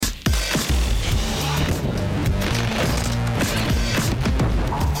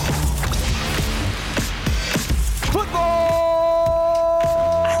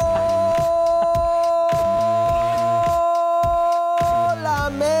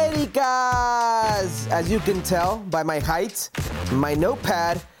Americas! As you can tell by my height, my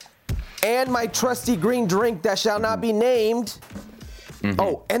notepad, and my trusty green drink that shall not be named.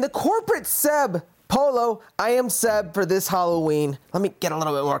 Oh, and the corporate Seb polo. I am Seb for this Halloween. Let me get a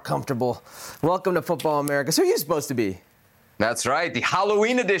little bit more comfortable. Welcome to Futbol Americas. Who are you supposed to be? That's right. The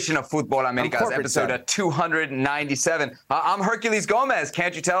Halloween edition of Futbol Americas, episode 297. I'm Hercules Gomez.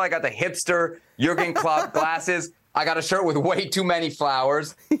 Can't you tell? I got the hipster Jurgen Klopp glasses. I got a shirt with way too many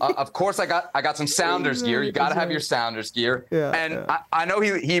flowers. Of course, I got some Sounders gear. You got to have your Sounders gear. I know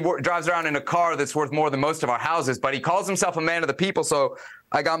he drives around in a car that's worth more than most of our houses, but he calls himself a man of the people. So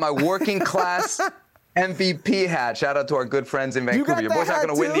I got my working class MVP hat. Shout out to our good friends in Vancouver. Your boy's not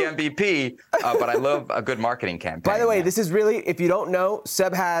going to win the MVP, but I love a good marketing campaign. By the way, this is really, if you don't know,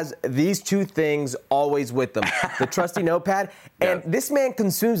 Seb has these two things always with them. The trusty notepad, and this man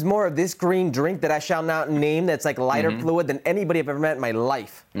consumes more of this green drink that I shall not name that's like lighter fluid than anybody I've ever met in my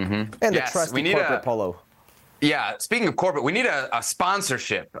life. And the trusty corporate polo. Yeah, speaking of corporate, we need a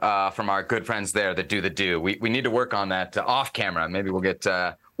sponsorship from our good friends there that do the do. We need to work on that off camera. Maybe we'll get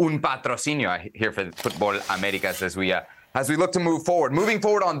un patrocinio here for Futbol Americas as we look to move forward. Moving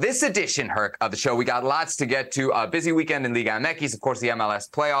forward on this edition, Herc, of the show, we got lots to get to. A busy weekend in Liga MX. Of course, the MLS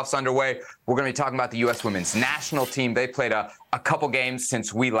playoffs underway. We're going to be talking about the U.S. women's national team. They played a couple games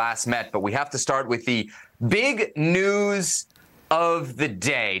since we last met, but we have to start with the big news of the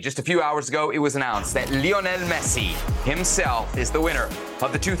day. Just a few hours ago, it was announced that Lionel Messi himself is the winner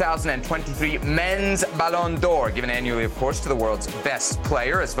of the 2023 Men's Ballon d'Or, given annually, of course, to the world's best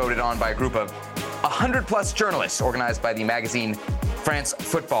player, as voted on by a group of 100-plus journalists organized by the magazine France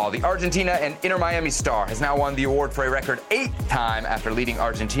Football. The Argentina and Inter Miami star has now won the award for a record 8th time after leading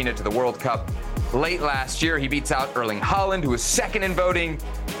Argentina to the World Cup late last year. He beats out Erling Haaland, who was second in voting.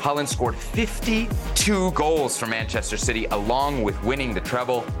 Haaland scored 52 goals for Manchester City, along with winning the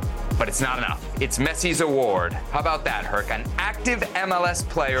treble. But it's not enough. It's Messi's award. How about that, Herc? An active MLS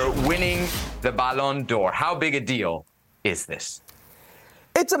player winning the Ballon d'Or. How big a deal is this?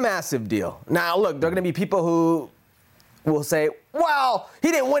 It's a massive deal. Now, look, there are going to be people who will say, well, he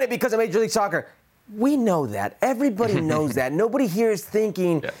didn't win it because of Major League Soccer. We know that. Everybody knows that. Nobody here is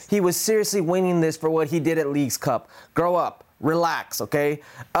thinking he was seriously winning this for what he did at Leagues Cup. Grow up. Relax, okay?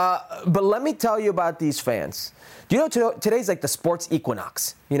 But let me tell you about these fans. Do you know today's like the sports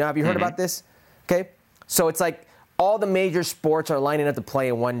equinox? You know, have you heard about this? Okay? So it's like all the major sports are lining up to play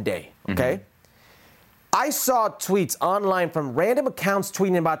in one day, okay? I saw tweets online from random accounts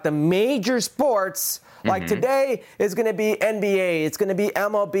tweeting about the major sports. Like today is going to be NBA, it's going to be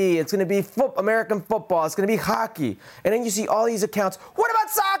MLB, it's going to be American football, it's going to be hockey. And then you see all these accounts. What about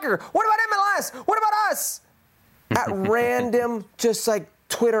soccer? What about MLS? What about us? At random, just like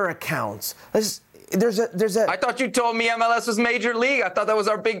Twitter accounts. There's a. I thought you told me MLS was Major League. I thought that was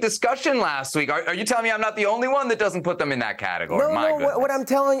our big discussion last week. Are you telling me I'm not the only one that doesn't put them in that category? No. What I'm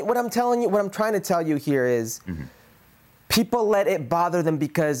trying to tell you here is, people let it bother them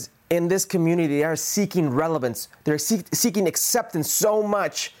because in this community they are seeking relevance. They're seeking acceptance so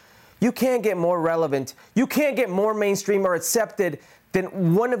much. You can't get more relevant. You can't get more mainstream or accepted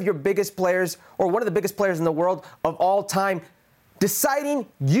than one of your biggest players or one of the biggest players in the world of all time deciding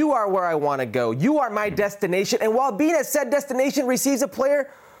you are where I want to go. You are my destination. And while being at said destination receives a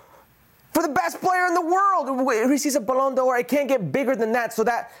player for the best player in the world, receives a Ballon d'Or, it can't get bigger than that. So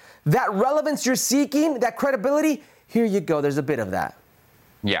that relevance you're seeking, that credibility, here you go. There's a bit of that.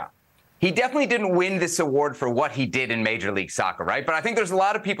 Yeah. He definitely didn't win this award for what he did in Major League Soccer, right? But I think there's a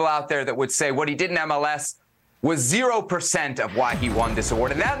lot of people out there that would say what he did in MLS was 0% of why he won this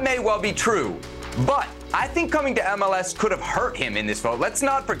award. And that may well be true. But I think coming to MLS could have hurt him in this vote. Let's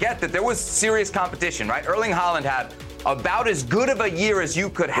not forget that there was serious competition, right? Erling Haaland had about as good of a year as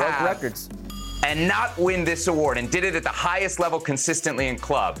you could have records and not win this award, and did it at the highest level consistently in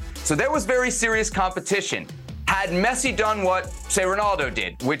club. So there was very serious competition. Had Messi done what, say, Ronaldo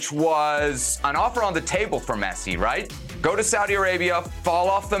did, which was an offer on the table for Messi, right? Go to Saudi Arabia, fall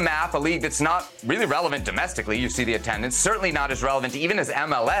off the map, a league that's not really relevant domestically. You see the attendance, certainly not as relevant even as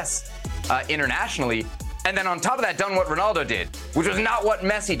MLS internationally. And then on top of that, done what Ronaldo did, which was not what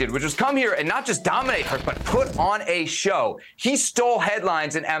Messi did, which was come here and not just dominate her, but put on a show. He stole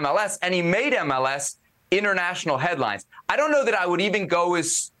headlines in MLS, and he made MLS international headlines. I don't know that I would even go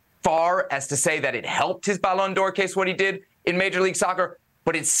as far as to say that it helped his Ballon d'Or case, what he did in Major League Soccer,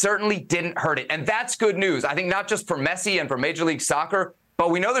 but it certainly didn't hurt it. And that's good news. I think not just for Messi and for Major League Soccer,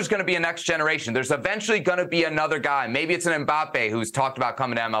 but we know there's going to be a next generation. There's eventually going to be another guy. Maybe it's an Mbappe who's talked about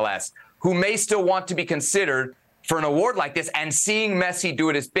coming to MLS, who may still want to be considered for an award like this, and seeing Messi do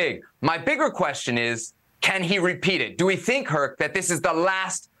it is big. My bigger question is, can he repeat it? Do we think, Herc, that this is the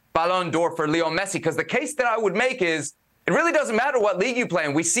last Ballon d'Or for Leo Messi, because the case that I would make is it really doesn't matter what league you play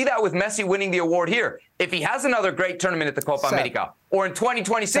in. We see that with Messi winning the award here. If he has another great tournament at the Copa America, or in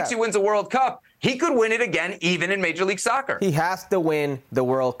 2026 he wins a World Cup, he could win it again, even in Major League Soccer. He has to win the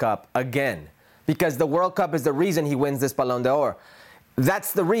World Cup again, because the World Cup is the reason he wins this Ballon d'Or.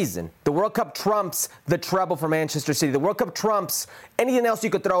 That's the reason. The World Cup trumps the treble for Manchester City. The World Cup trumps anything else you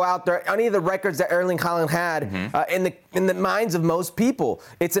could throw out there, any of the records that Erling Haaland had in the minds of most people.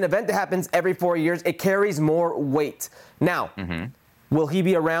 It's an event that happens every 4 years. It carries more weight. Now, will he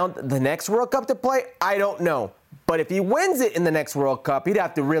be around the next World Cup to play? I don't know. But if he wins it in the next World Cup, he'd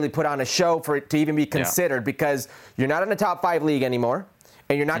have to really put on a show for it to even be considered, because you're not in the top 5 league anymore,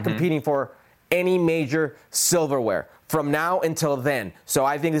 and you're not competing for any major silverware from now until then. So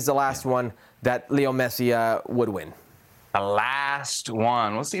I think this is the last one that Leo Messi would win. The last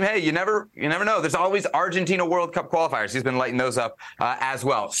one. We'll see. Hey, you never know. There's always Argentina World Cup qualifiers. He's been lighting those up as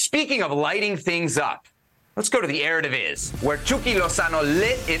well. Speaking of lighting things up, let's go to the Eredivisie, where Chucky Lozano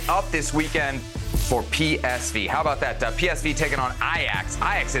lit it up this weekend for PSV. How about that? PSV taking on Ajax.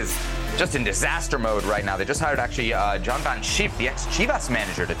 Ajax is just in disaster mode right now. They just hired actually John Van Schip, the ex-Chivas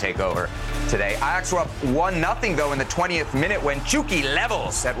manager, to take over today. Ajax were up 1-0 though in the 20th minute when Chucky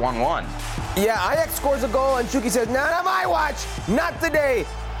levels at 1-1. Yeah, Ajax scores a goal and Chucky says, "Not on my watch, not today."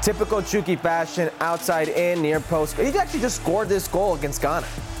 Typical Chucky fashion, outside in, near post. He actually just scored this goal against Ghana.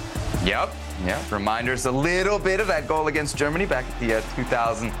 Yep. Reminders a little bit of that goal against Germany back at the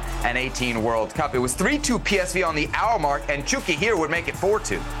 2018 World Cup. It was 3-2 PSV on the hour mark, and Chucky here would make it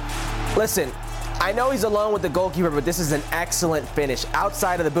 4-2. Listen, I know he's alone with the goalkeeper, but this is an excellent finish.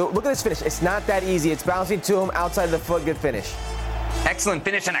 Outside of the boot. Look at this finish. It's not that easy. It's bouncing to him outside of the foot. Good finish. Excellent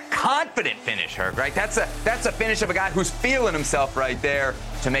finish and a confident finish, Herc, right? That's a finish of a guy who's feeling himself right there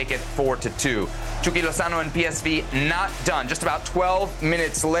to make it 4-2. Chucky Lozano and PSV not done. Just about 12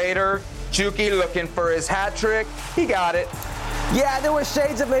 minutes later, Chucky looking for his hat trick. He got it. Yeah, there were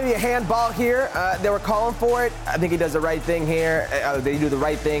shades of maybe a handball here. They were calling for it. I think he does the right thing here. They do the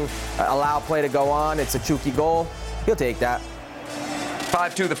right thing. Allow play to go on. It's a Chucky goal. He'll take that.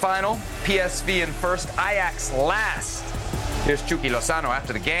 5-2 the final. PSV in first, Ajax last. Here's Chucky Lozano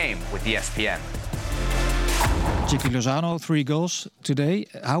after the game with ESPN. Chucky Lozano, 3 goals today.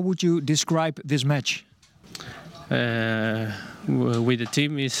 How would you describe this match? With the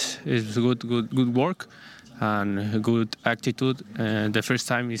team is good work and good attitude. The first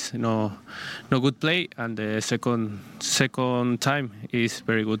time is no good play, and the second time is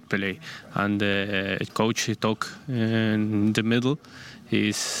very good play. And the coach talk in the middle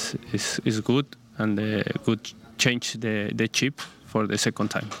is good, and good change the chip for the second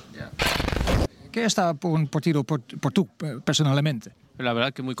time. ¿Qué está por un partido por tú personalmente? La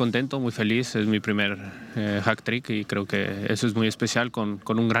verdad que muy contento, muy feliz. Es mi primer hat-trick y creo que eso es muy especial con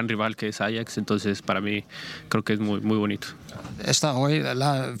un gran rival que es Ajax. Entonces, para mí, creo que es muy bonito. ¿Está hoy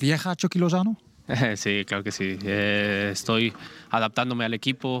la vieja Chucky Lozano? Sí, claro que sí. Estoy adaptándome al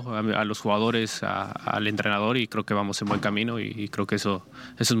equipo, a los jugadores, al entrenador, y creo que vamos en buen camino y creo que eso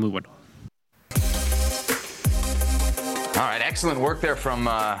es muy bueno. All right, excellent work there from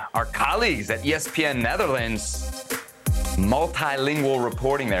our colleagues at ESPN Netherlands. Multilingual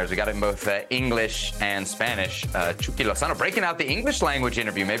reporting there, as we got it in both English and Spanish. Chucky Lozano breaking out the English language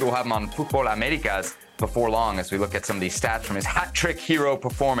interview. Maybe we'll have him on Futbol Americas before long as we look at some of these stats from his hat-trick hero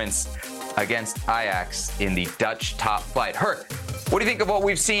performance against Ajax in the Dutch top flight. Herc, what do you think of what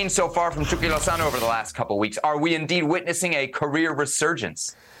we've seen so far from Chucky Lozano over the last couple of weeks? Are we indeed witnessing a career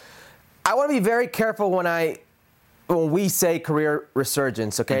resurgence? I want to be very careful when we say career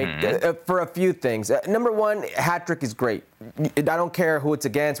resurgence, okay, for a few things. Number one, hat-trick is great. I don't care who it's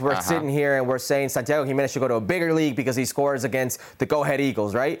against. We're sitting here and we're saying Santiago Jimenez should go to a bigger league because he scores against the Go-Ahead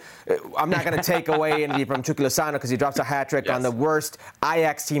Eagles, right? I'm not going to take away anything from Chucky Lozano because he drops a hat-trick on the worst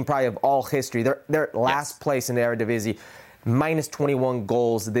Ajax team probably of all history. They're last place in the Eredivisie. Minus 21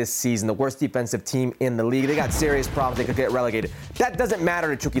 goals this season, the worst defensive team in the league. They got serious problems. They could get relegated. That doesn't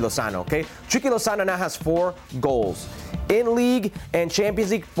matter to Chucky Lozano, okay? Chucky Lozano now has 4 goals. In league and Champions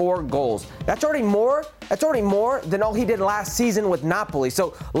League, 4 goals. That's already more than all he did last season with Napoli.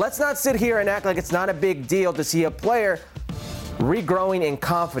 So let's not sit here and act like it's not a big deal to see a player regrowing in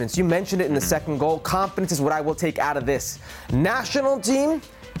confidence. You mentioned it in the second goal. Confidence is what I will take out of this. National team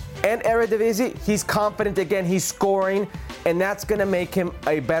and Eredivisie, he's confident again. He's scoring, and that's going to make him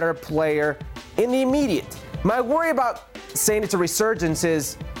a better player in the immediate. My worry about saying it's a resurgence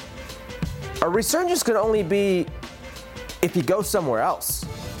is a resurgence could only be if he goes somewhere else.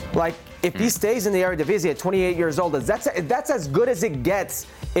 Like, if he stays in the Eredivisie at 28 years old, that's as good as it gets.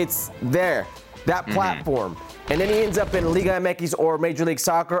 It's there. that platform, and then he ends up in Liga MX or Major League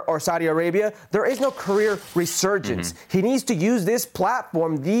Soccer or Saudi Arabia, there is no career resurgence. He needs to use this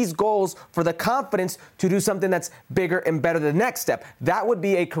platform, these goals, for the confidence to do something that's bigger and better the next step. That would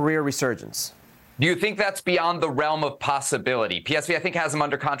be a career resurgence. Do you think that's beyond the realm of possibility? PSV, I think, has him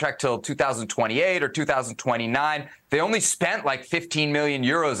under contract till 2028 or 2029. They only spent like 15 million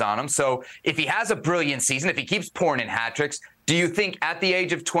euros on him. So if he has a brilliant season, if he keeps pouring in hat tricks, do you think at the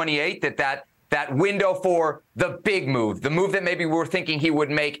age of 28 that window for the big move, the move that maybe we were thinking he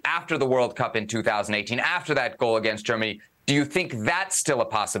would make after the World Cup in 2018, after that goal against Germany, do you think that's still a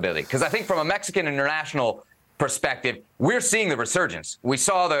possibility? Because I think from a Mexican international perspective, we're seeing the resurgence. We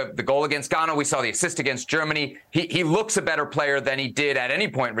saw the goal against Ghana. We saw the assist against Germany. He looks a better player than he did at any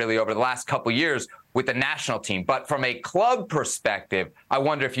point really over the last couple years with the national team. But from a club perspective, I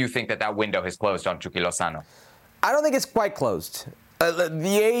wonder if you think that window has closed on Chucky Lozano. I don't think it's quite closed.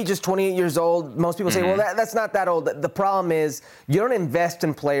 The age is 28 years old. Most people say, well, that's not that old. The problem is you don't invest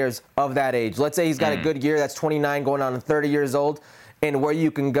in players of that age. Let's say he's got a good year, that's 29 going on 30 years old, and where you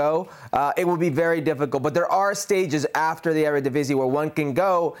can go, it would be very difficult. But there are stages after the Eredivisie where one can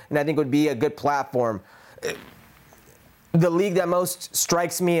go, and I think would be a good platform. The league that most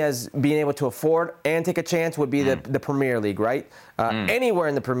strikes me as being able to afford and take a chance would be the Premier League, right? Anywhere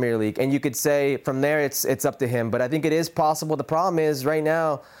in the Premier League. And you could say from there it's up to him. But I think it is possible. The problem is right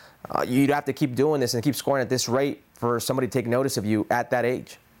now you'd have to keep doing this and keep scoring at this rate for somebody to take notice of you at that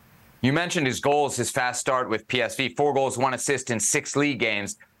age. You mentioned his goals, his fast start with PSV. 4 goals, 1 assist in 6 league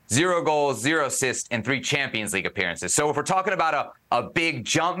games. 0 goals, 0 assists in 3 Champions League appearances. So if we're talking about a big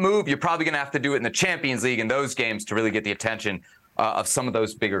jump move, you're probably going to have to do it in the Champions League in those games to really get the attention of some of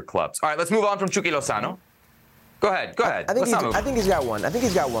those bigger clubs. All right, let's move on from Chucky Lozano. Go ahead. I think he's got one. I think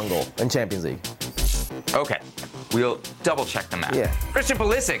he's got 1 goal in Champions League. Okay. We'll double-check the math. Yeah. Christian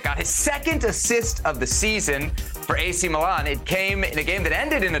Pulisic got his 2nd assist of the season for AC Milan. It came in a game that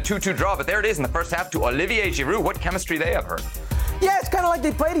ended in a 2-2 draw, but there it is in the first half to Olivier Giroud. What chemistry they have heard. Yeah, it's kind of like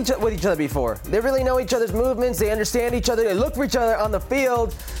they played with each other before. They really know each other's movements. They understand each other. They look for each other on the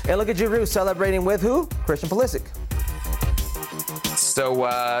field. And look at Giroud celebrating with who? Christian Pulisic. So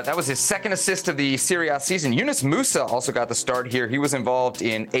that was his 2nd assist of the Serie A season. Yunus Musa also got the start here. He was involved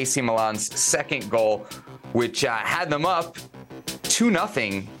in AC Milan's 2nd goal, which had them up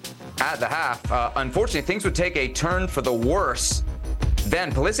 2-0 at the half. Unfortunately, things would take a turn for the worse.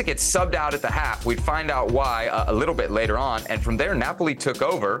 Then Pulisic gets subbed out at the half. We'd find out why a little bit later on. And from there, Napoli took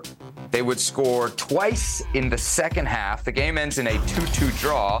over. They would score twice in the second half. The game ends in a 2-2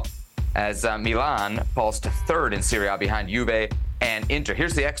 draw as Milan falls to 3rd in Serie A behind Juve and Inter.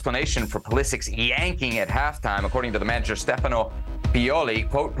 Here's the explanation for Pulisic's yanking at halftime. According to the manager Stefano Pioli,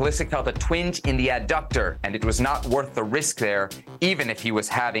 quote, Pulisic felt a twinge in the adductor, and it was not worth the risk there, even if he was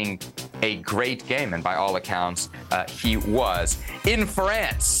having a great game. And by all accounts, he was. In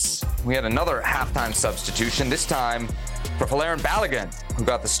France, we had another halftime substitution, this time for Valérien Balogun, who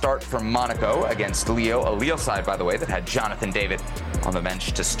got the start for Monaco against Lille, a Lille side, by the way, that had Jonathan David on the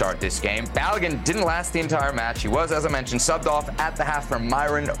bench to start this game. Balogun didn't last the entire match. He was, as I mentioned, subbed off at the half for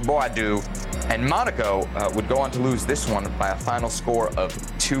Myron Boadou, and Monaco would go on to lose this one by a final score of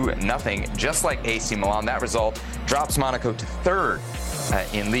 2-0. Just like AC Milan, that result drops Monaco to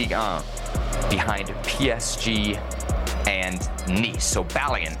 3rd in Ligue 1 behind PSG and Nice. So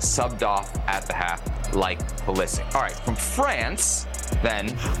Balogun subbed off at the half like Pulisic. All right, from France, then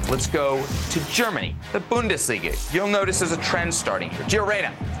let's go to Germany, the Bundesliga. You'll notice there's a trend starting here. Gio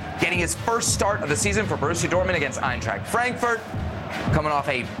Reyna getting his first start of the season for Borussia Dortmund against Eintracht Frankfurt. Coming off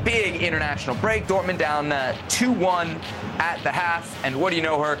a big international break, Dortmund down 2-1 at the half. And what do you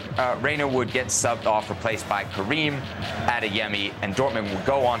know, Reyna would get subbed off, replaced by Karim Adeyemi, and Dortmund would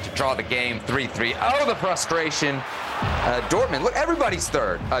go on to draw the game 3-3. Oh, the frustration. Dortmund, look, everybody's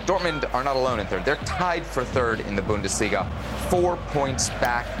 3rd. Dortmund are not alone in 3rd. They're tied for 3rd in the Bundesliga, 4 points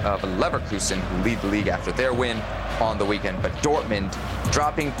back of Leverkusen, who lead the league after their win on the weekend. But Dortmund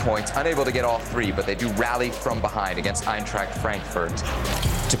dropping points, unable to get all 3, but they do rally from behind against Eintracht Frankfurt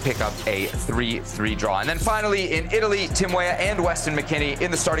to pick up a 3-3 draw. And then finally in Italy, Tim Weah and Weston McKennie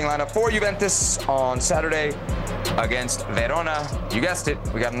in the starting lineup for Juventus on Saturday against Verona. You guessed it,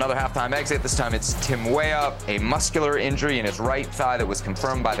 we got another halftime exit. This time it's Tim Weah, a muscular injury in his right thigh that was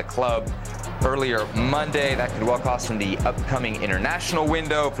confirmed by the club earlier Monday. That could well cost him the upcoming international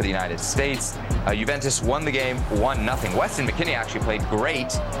window for the United States. Juventus won the game 1-0. Weston McKennie actually played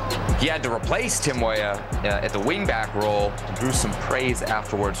great. He had to replace Tim Weah at the wingback role and drew some praise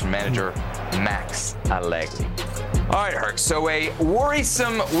afterwards from manager Max Allegri. All right, Herc. So a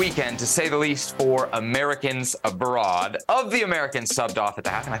worrisome weekend, to say the least, for Americans abroad. Of the Americans subbed off at the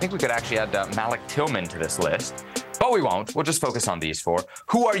half, and I think we could actually add Malik Tillman to this list. But we won't. We'll just focus on these four.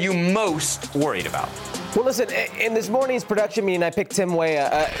 Who are you most worried about? Well, listen, in this morning's production meeting, I picked Tim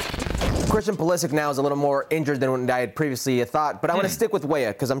Weah. Christian Pulisic now is a little more injured than I had previously thought, but I want to stick with Weah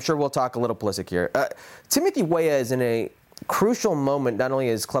because I'm sure we'll talk a little Pulisic here. Timothy Weah is in a crucial moment, not only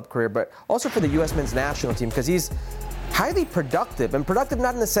in his club career, but also for the U.S. men's national team, because he's highly productive, and productive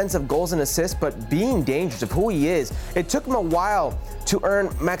not in the sense of goals and assists, but being dangerous of who he is. It took him a while to earn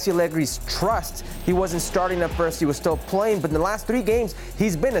Maxi Allegri's trust. He wasn't starting at first, he was still playing, but in the last 3 games,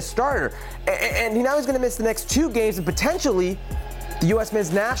 he's been a starter. And now he's going to miss the next 2 games, and potentially the U.S.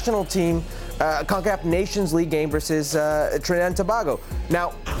 men's national team, CONCACAF Nations League game versus Trinidad and Tobago. Now,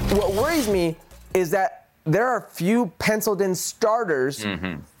 what worries me is that there are few penciled-in starters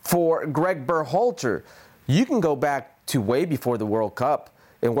for Greg Berhalter. You can go back to way before the World Cup.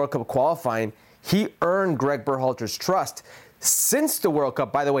 In World Cup qualifying, he earned Greg Berhalter's trust. Since the World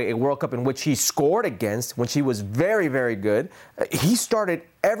Cup, by the way, a World Cup in which he scored against, when he was very, very good, he started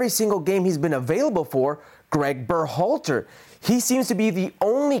every single game he's been available for Greg Berhalter. He seems to be the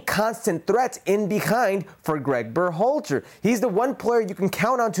only constant threat in behind for Greg Berhalter. He's the one player you can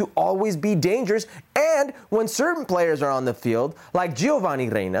count on to always be dangerous. And when certain players are on the field, like Giovanni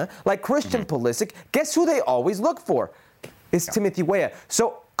Reyna, like Christian Pulisic, guess who they always look for? It's Timothy Weah.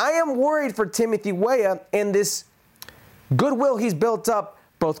 So I am worried for Timothy Weah in this goodwill he's built up,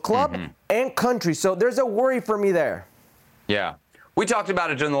 both club and country. So there's a worry for me there. Yeah. We talked about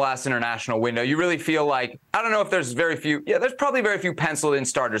it during the last international window. You really feel like, I don't know if there's very few. Yeah, there's probably very few penciled-in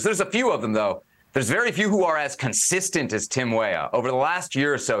starters. There's a few of them, though. There's very few who are as consistent as Tim Weah. Over the last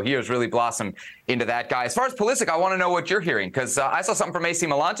year or so, he has really blossomed into that guy. As far as Pulisic, I want to know what you're hearing, because I saw something from AC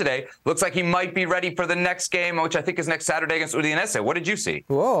Milan today. Looks like he might be ready for the next game, which I think is next Saturday against Udinese. What did you see?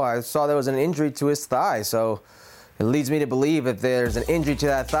 Whoa, I saw there was an injury to his thigh, so it leads me to believe if there's an injury to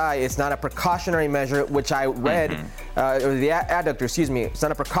that thigh, it's not a precautionary measure, which I read, or the adductor, excuse me. It's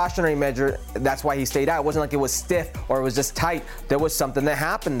not a precautionary measure. That's why he stayed out. It wasn't like it was stiff or it was just tight. There was something that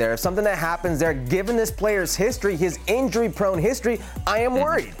happened there. If something that happens there, given this player's history, his injury-prone history, I am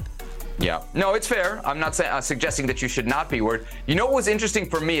worried. Yeah. No, it's fair. I'm not suggesting that you should not be worried. You know what was interesting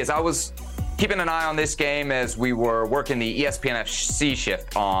for me is I was keeping an eye on this game as we were working the ESPN FC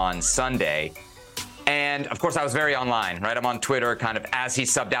shift on Sunday. And, of course, I was very online, right? I'm on Twitter kind of as he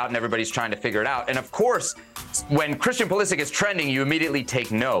subbed out and everybody's trying to figure it out. And, of course, when Christian Pulisic is trending, you immediately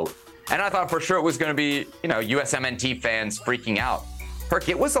take note. And I thought for sure it was going to be, USMNT fans freaking out. Herc,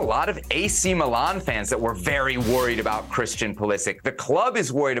 it was a lot of AC Milan fans that were very worried about Christian Pulisic. The club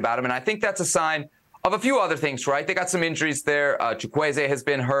is worried about him, and I think that's a sign of a few other things, right? They got some injuries there. Chukwueze has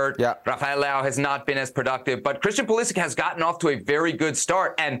been hurt. Yeah. Rafael Leao has not been as productive. But Christian Pulisic has gotten off to a very good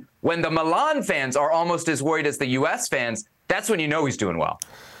start. And when the Milan fans are almost as worried as the U.S. fans, that's when you know he's doing well.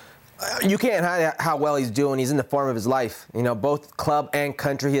 You can't hide how well he's doing. He's in the form of his life. Both club and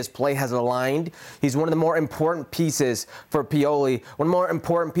country, his play has aligned. He's one of the more important pieces for Pioli, one of the more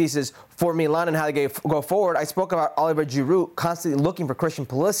important pieces for Milan and how they go forward. I spoke about Oliver Giroud constantly looking for Christian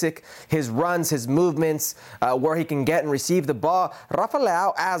Pulisic, his runs, his movements, where he can get and receive the ball. Rafael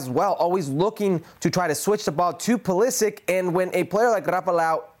Leao as well, always looking to try to switch the ball to Pulisic. And when a player like Rafael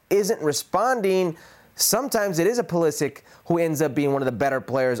Leao isn't responding, sometimes it is a Pulisic who ends up being one of the better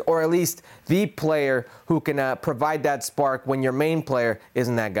players, or at least the player who can provide that spark when your main player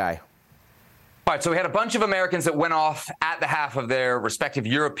isn't that guy. All right, so we had a bunch of Americans that went off at the half of their respective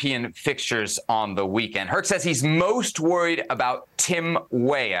European fixtures on the weekend. Herc says he's most worried about Tim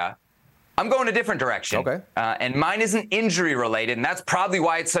Weah. I'm going a different direction. Okay. And mine isn't injury related, and that's probably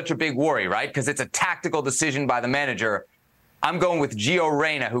why it's such a big worry, right? Because it's a tactical decision by the manager. I'm going with Gio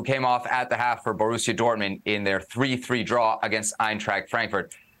Reyna, who came off at the half for Borussia Dortmund in their 3-3 draw against Eintracht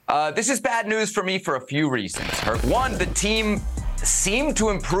Frankfurt. This is bad news for me for a few reasons. One, the team seemed to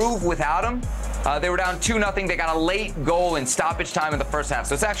improve without him. They were down 2-0. They got a late goal in stoppage time in the first half.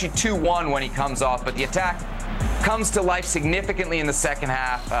 So it's actually 2-1 when he comes off. But the attack comes to life significantly in the second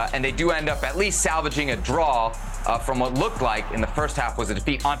half. And they do end up at least salvaging a draw from what looked like in the first half was a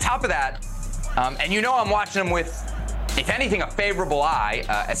defeat. On top of that, and I'm watching him with, if anything, a favorable eye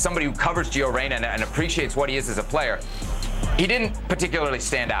as somebody who covers Gio Reyna and appreciates what he is as a player. He didn't particularly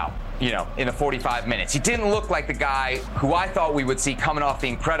stand out, in the 45 minutes. He didn't look like the guy who I thought we would see coming off the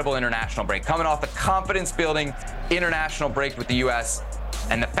incredible international break, coming off the confidence-building international break with the U.S.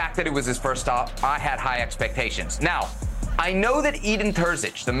 And the fact that it was his first stop, I had high expectations. Now, I know that Edin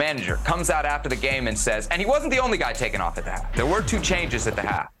Terzic, the manager, comes out after the game and says, and he wasn't the only guy taken off at the half. There were 2 changes at the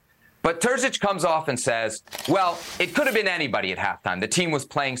half. But Terzic comes off and says, well, it could have been anybody at halftime. The team was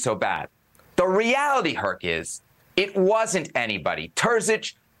playing so bad. The reality, Herc, is it wasn't anybody.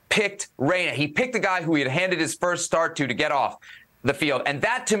 Terzic picked Reyna. He picked the guy who he had handed his first start to get off the field. And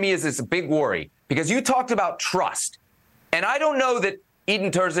that, to me, is a big worry because you talked about trust. And I don't know that Edin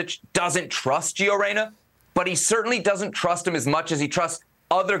Terzic doesn't trust Gio Reyna, but he certainly doesn't trust him as much as he trusts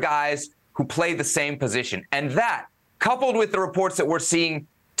other guys who play the same position. And that, coupled with the reports that we're seeing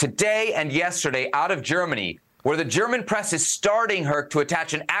today and yesterday out of Germany, where the German press is starting, Herc, to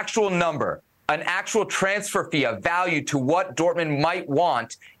attach an actual number, an actual transfer fee, a value to what Dortmund might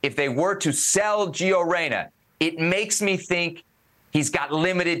want if they were to sell Gio Reyna, it makes me think he's got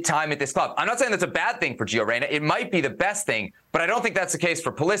limited time at this club. I'm not saying that's a bad thing for Gio Reyna. It might be the best thing, but I don't think that's the case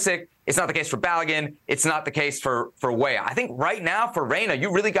for Pulisic. It's not the case for Balogun. It's not the case for Weah. I think right now for Reyna,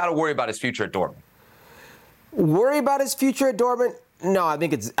 you really got to worry about his future at Dortmund. Worry about his future at Dortmund? No, I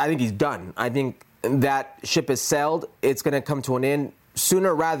think he's done. I think that ship has sailed. It's going to come to an end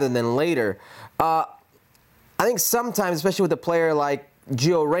sooner rather than later. I think sometimes, especially with a player like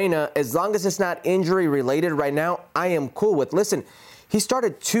Gio Reyna, as long as it's not injury related right now, I am cool with. Listen, he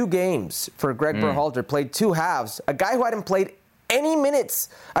started 2 games for Greg Berhalter, played 2 halves. A guy who hadn't played any minutes.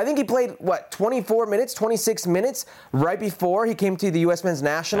 I think he played, 24 minutes, 26 minutes right before he came to the U.S. men's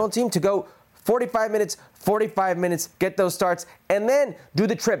national team to go 45 minutes, get those starts, and then do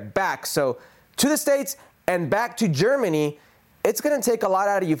the trip back. So to the States and back to Germany, it's going to take a lot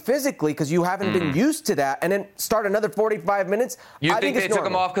out of you physically because you haven't been used to that, and then start another 45 minutes. You think they took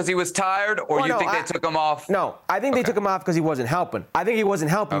him off because he was tired, or you think they took him off? No, I think they took him off because he wasn't helping. I think he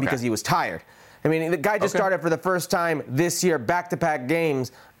wasn't helping because he was tired. I mean, the guy just started for the first time this year, back-to-back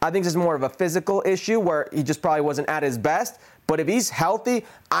games. I think this is more of a physical issue where he just probably wasn't at his best. But if he's healthy,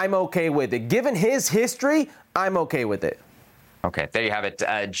 I'm okay with it. Given his history, I'm okay with it. Okay, there you have it.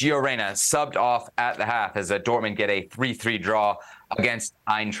 Gio Reyna subbed off at the half as Dortmund get a 3-3 draw against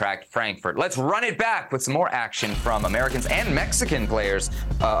Eintracht Frankfurt. Let's run it back with some more action from Americans and Mexican players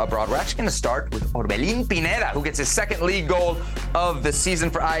abroad. We're actually going to start with Orbelin Pineda, who gets his second league goal of the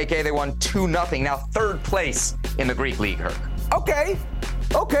season for AEK. They won 2-0, now 3rd place in the Greek league, Herc.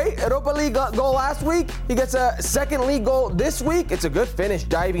 Okay, Europa League goal last week. He gets a second league goal this week. It's a good finish,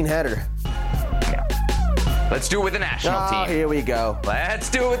 diving header. Yeah. Let's do it with the national team. Here we go. Let's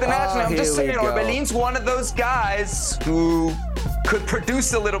do it with the national. I'm just saying, Orbelin's one of those guys who could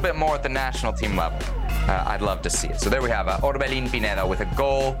produce a little bit more at the national team level. I'd love to see it. So there we have Orbelin Pineda with a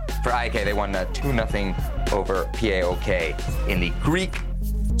goal for AEK. They won 2-0 over PAOK in the Greek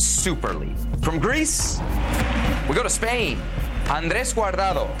Super League. From Greece, we go to Spain. Andrés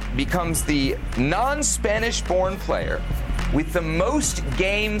Guardado becomes the non-Spanish-born player with the most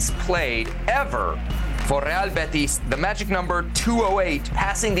games played ever for Real Betis, the magic number 208,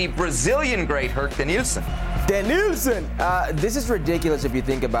 passing the Brazilian great Herc Denilson. This is ridiculous if you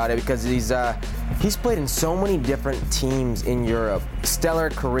think about it, because he's played in so many different teams in Europe. Stellar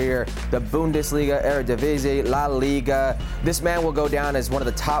career, the Bundesliga, Eredivisie, La Liga. This man will go down as one of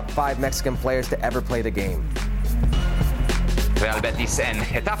the top 5 Mexican players to ever play the game. Real Betis and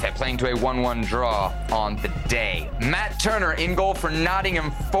Getafe playing to a 1-1 draw on the day. Matt Turner in goal for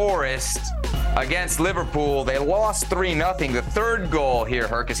Nottingham Forest against Liverpool. They lost 3-0. The 3rd goal here,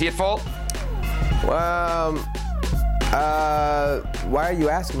 Herc, is he at fault? Why are you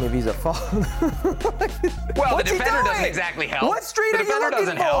asking me if he's at fault? Well, the defender doesn't exactly help. What street are you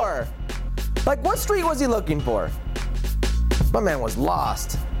looking for? Like, what street was he looking for? My man was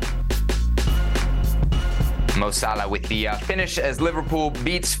lost. Mo Salah with the finish as Liverpool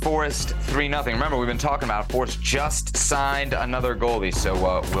beats Forest 3-0. Remember, we've been talking about Forest just signed another goalie, so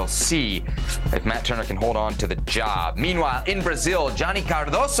we'll see if Matt Turner can hold on to the job. Meanwhile, in Brazil, Johnny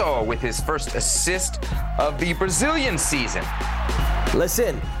Cardoso with his first assist of the Brazilian season.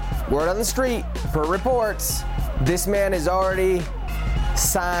 Listen, word on the street, per reports, this man is already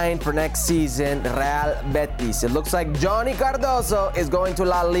signed for next season, Real Betis. It looks like Johnny Cardoso is going to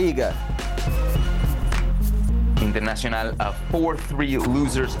La Liga. Internacional 4-3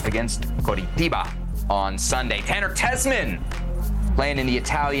 losers against Coritiba on Sunday. Tanner Tesman playing in the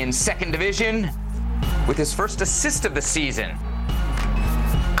Italian 2nd division with his first assist of the season.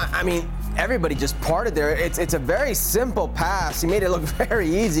 I mean, everybody just parted there. It's a very simple pass. He made it look very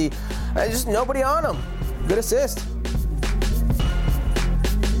easy. Just nobody on him. Good assist.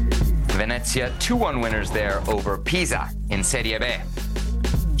 Venezia 2-1 winners there over Pisa in Serie B.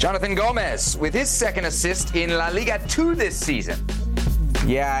 Jonathan Gomez with his 2nd assist in La Liga 2 this season.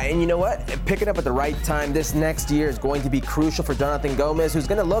 Yeah, and you know what? Picking up at the right time this next year is going to be crucial for Jonathan Gomez, who's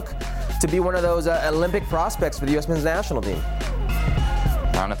going to look to be one of those Olympic prospects for the U.S. men's national team.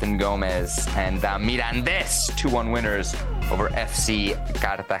 Jonathan Gomez and Mirandés, 2-1 winners over FC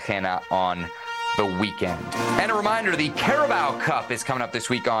Cartagena on the weekend. And a reminder, the Carabao Cup is coming up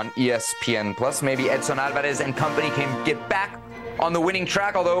this week on ESPN+. Maybe Edson Alvarez and company can get back on the winning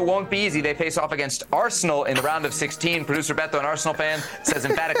track, although it won't be easy. They face off against Arsenal in the round of 16. Producer Beto, an Arsenal fan, says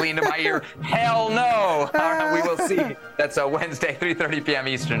emphatically into my ear, hell no. All right, we will see. That's a Wednesday, 3:30 p.m.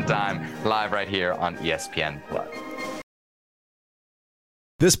 Eastern Time, live right here on ESPN+.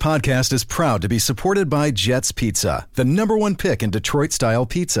 This podcast is proud to be supported by Jets Pizza, the #1 pick in Detroit-style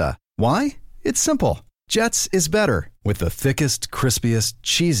pizza. Why? It's simple. Jets is better. With the thickest, crispiest,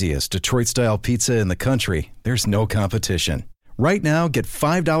 cheesiest Detroit-style pizza in the country, there's no competition. Right now, get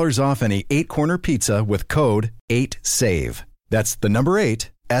 $5 off any 8-corner pizza with code 8SAVE. That's the number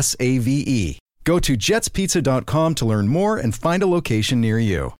 8, S-A-V-E. Go to jetspizza.com to learn more and find a location near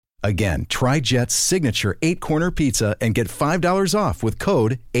you. Again, try Jet's signature 8-corner pizza and get $5 off with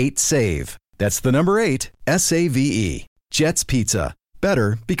code 8SAVE. That's the number 8, S-A-V-E. Jet's Pizza.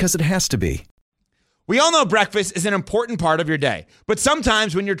 Better because it has to be. We all know breakfast is an important part of your day, but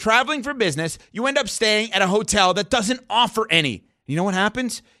sometimes when you're traveling for business, you end up staying at a hotel that doesn't offer any. You know what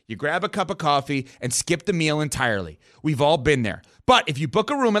happens? You grab a cup of coffee and skip the meal entirely. We've all been there. But if you book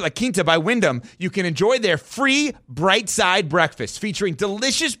a room at La Quinta by Wyndham, you can enjoy their free Bright Side breakfast featuring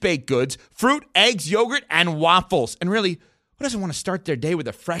delicious baked goods, fruit, eggs, yogurt, and waffles. And really, who doesn't want to start their day with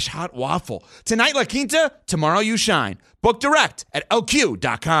a fresh, hot waffle? Tonight, La Quinta, tomorrow you shine. Book direct at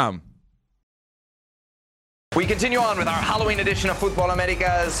lq.com. We continue on with our Halloween edition of Futbol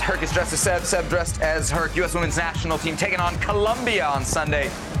Americas. Herc is dressed as Seb, Seb dressed as Herc. U.S. women's national team taking on Colombia on Sunday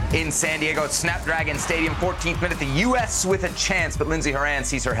in San Diego at Snapdragon Stadium. 14th minute, the U.S. with a chance, but Lindsey Horan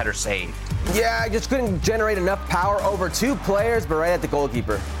sees her header saved. Yeah, just couldn't generate enough power over two players, but right at the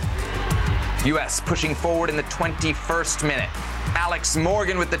goalkeeper. U.S. pushing forward in the 21st minute. Alex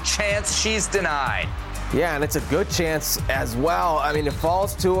Morgan with the chance, she's denied. Yeah, and it's a good chance as well. I mean, it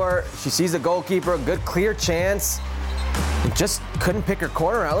falls to her. She sees the goalkeeper, a good clear chance. Just couldn't pick her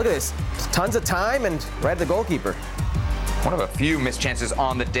corner out. Look at this. Tons of time and right at the goalkeeper. One of a few missed chances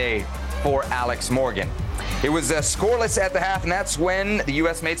on the day for Alex Morgan. It was scoreless at the half, and that's when the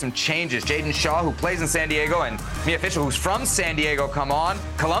U.S. made some changes. Jaden Shaw, who plays in San Diego, and Mia Fisher, who's from San Diego, come on.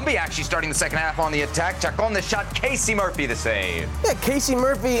 Colombia actually starting the second half on the attack. Chacon the shot, Casey Murphy the save. Yeah, Casey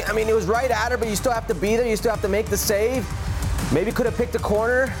Murphy, I mean, it was right at her, but you still have to be there. You still have to make the save. Maybe could have picked a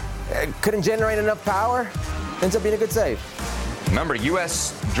corner. Couldn't generate enough power. Ends up being a good save. Remember,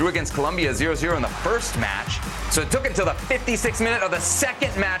 U.S. drew against Colombia 0-0 in the first match, so it took until the 56th minute of the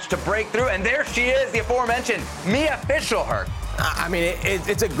second match to break through, and there she is, the aforementioned Mia Fisher. I mean,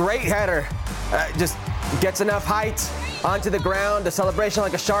 it's a great header. Just gets enough height onto the ground, the celebration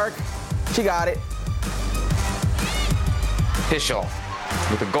like a shark. She got it. Fisher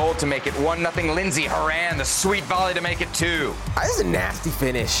with a goal to make it 1-0. Lindsey Horan, the sweet volley to make it 2. This is a nasty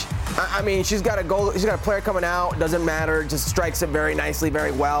finish. I mean, she's got a goal. She's got a player coming out. Doesn't matter. Just strikes it very nicely,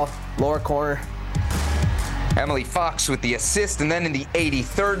 very well. Lower corner. Emily Fox with the assist, and then in the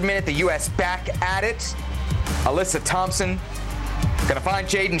 83rd minute, the U.S. back at it. Alyssa Thompson gonna find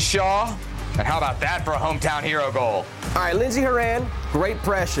Jaden Shaw, and how about that for a hometown hero goal? All right, Lindsey Horan, great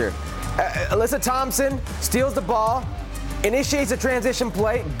pressure. Alyssa Thompson steals the ball, initiates a transition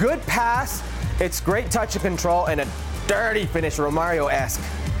play, good pass. It's great touch and control, and a dirty finish, Romario-esque.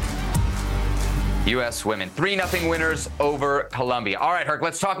 U.S. women, 3-0 winners over Colombia. All right, Herc,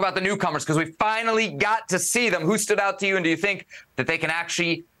 let's talk about the newcomers because we finally got to see them. Who stood out to you, and do you think that they can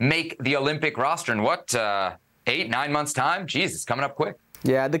actually make the Olympic roster in what, 8-9 months' time? Jeez, it's coming up quick.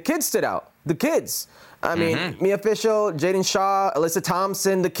 Yeah, the kids stood out. The kids. I mean, Mia Fisher, Jaden Shaw, Alyssa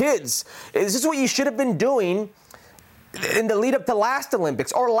Thompson, the kids. Is this what you should have been doing in the lead up to last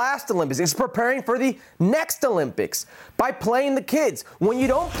Olympics or last Olympics? It's preparing for the next Olympics by playing the kids. When you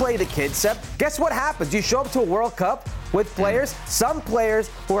don't play the kids, Seb, guess what happens? You show up to a World Cup with players, some players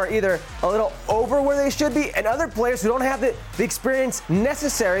who are either a little over where they should be, and other players who don't have the experience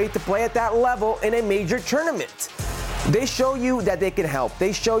necessary to play at that level in a major tournament. They show you that they can help.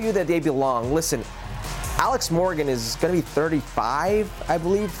 They show you that they belong. Listen, Alex Morgan is going to be 35, I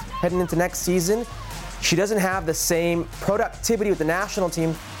believe, heading into next season. She doesn't have the same productivity with the national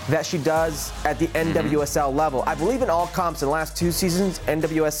team that she does at the NWSL level. I believe in all comps in the last 2 seasons,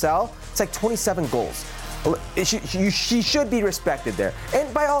 NWSL, it's like 27 goals. She should be respected there.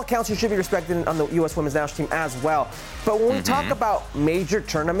 And by all accounts, she should be respected on the U.S. women's national team as well. But when we talk about major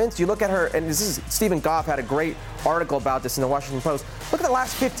tournaments, you look at her, and this is Stephen Goff had a great article about this in the Washington Post. Look at the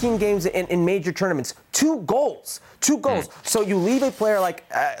last 15 games in major tournaments. 2 goals. 2 goals. So you leave a player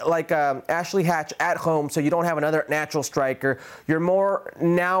like Ashley Hatch at home, so you don't have another natural striker. You're more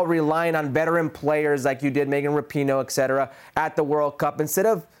now relying on veteran players like you did, Megan Rapinoe, etc., at the World Cup, instead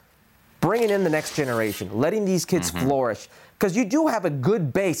of bringing in the next generation, letting these kids flourish. Because you do have a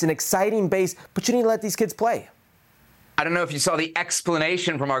good base, an exciting base, but you need to let these kids play. I don't know if you saw the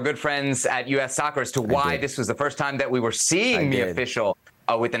explanation from our good friends at U.S. Soccer as to why this was the first time that we were seeing Mia Fischel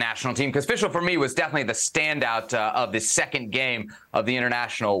with the national team. Because Fischel, for me, was definitely the standout of the second game of the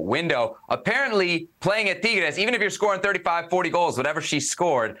international window. Apparently, playing at Tigres, even if you're scoring 35, 40 goals, whatever she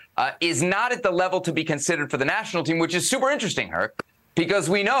scored, is not at the level to be considered for the national team, which is super interesting, Herc, because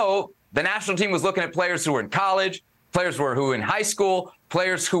we know the national team was looking at players who were in college, players who were in high school,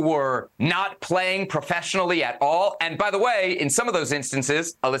 players who were not playing professionally at all. And by the way, in some of those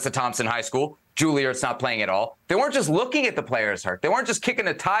instances, Alyssa Thompson High School, Julie Ertz not playing at all. They weren't just looking at the players, Herc. They weren't just kicking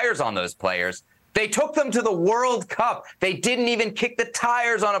the tires on those players. They took them to the World Cup. They didn't even kick the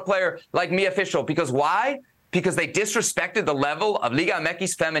tires on a player like Mia Fischel. Because why? Because they disrespected the level of Liga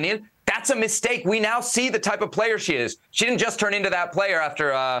MX Femenil. That's a mistake. We now see the type of player she is. She didn't just turn into that player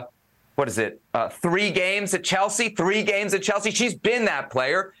after 3 games at Chelsea? 3 games at Chelsea. She's been that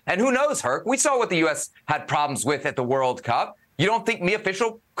player. And who knows, Herc? We saw what the U.S. had problems with at the World Cup. You don't think Mia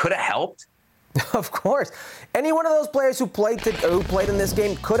Fischel could have helped? Of course. Any one of those players who played in this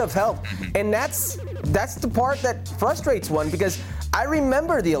game could have helped. And that's the part that frustrates one, because I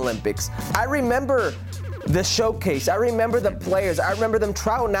remember the Olympics. I remember the showcase. I remember the players. I remember them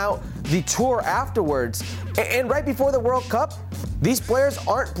trotting out the tour afterwards. And right before the World Cup, these players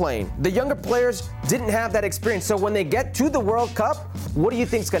aren't playing. The younger players didn't have that experience. So when they get to the World Cup, what do you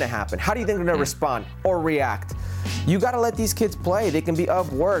think is going to happen? How do you think they're going to respond or react? You got to let these kids play. They can be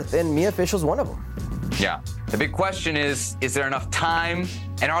of worth, and Mia Fischel's one of them. Yeah. The big question is there enough time,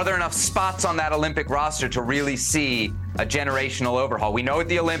 and are there enough spots on that Olympic roster to really see a generational overhaul? We know at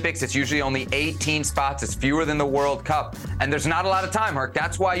the Olympics, it's usually only 18 spots. It's fewer than the World Cup, and there's not a lot of time, Herc.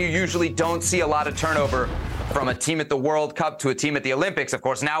 That's why you usually don't see a lot of turnover from a team at the World Cup to a team at the Olympics. Of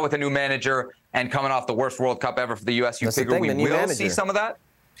course, now with a new manager and coming off the worst World Cup ever for the U.S., you figure we will see some of that?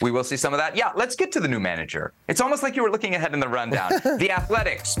 We will see some of that. Yeah, let's get to the new manager. It's almost like you were looking ahead in the rundown. The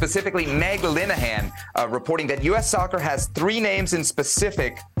Athletic, specifically Meg Linehan, reporting that U.S. Soccer has 3 names in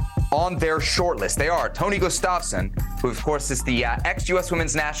specific on their shortlist. They are Tony Gustafsson, who, of course, is the ex-U.S.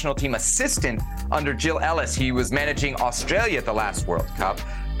 Women's National Team assistant under Jill Ellis. He was managing Australia at the last World Cup.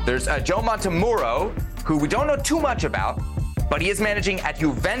 There's Joe Montemurro, who we don't know too much about, but he is managing at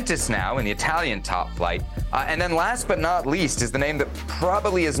Juventus now in the Italian top flight. And then last but not least is the name that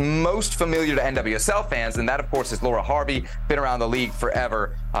probably is most familiar to NWSL fans, and that, of course, is Laura Harvey, been around the league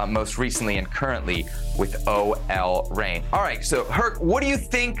forever, most recently and currently with OL Reign. All right, so Herc, what do you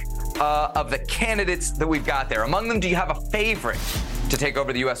think of the candidates that we've got there? Among them, do you have a favorite to take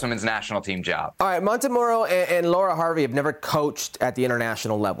over the U.S. Women's National Team job? All right, Montemurro and Laura Harvey have never coached at the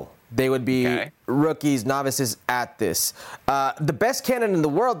international level. They would be rookies, novices at this. The best candidate in the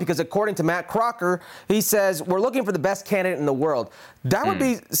world, because according to Matt Crocker, he says, we're looking for the best candidate in the world. That would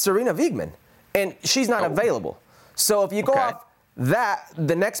be Serena Wiegmann, and she's not available. So if you go off that,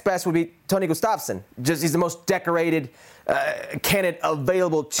 the next best would be Tony Gustafsson. He's the most decorated candidate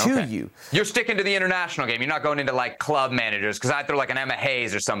available to you. You're sticking to the international game. You're not going into like club managers, because I throw like an Emma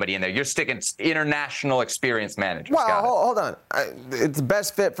Hayes or somebody in there. You're sticking international experienced managers. Well, hold on. It's the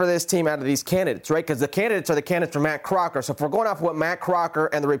best fit for this team out of these candidates, right? Because the candidates are the candidates for Matt Crocker. So if we're going off what Matt Crocker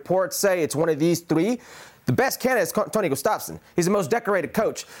and the reports say, it's one of these 3. The best candidate is Tony Gustafsson. He's the most decorated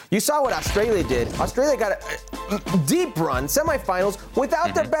coach. You saw what Australia did. Australia got a deep run, semifinals,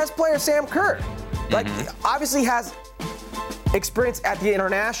 without their best player, Sam Kerr. Like, obviously has experience at the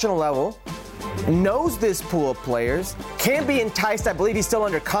international level, knows this pool of players, can be enticed. I believe he's still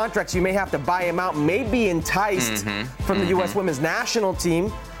under contract, so you may have to buy him out, may be enticed from the U.S. Women's National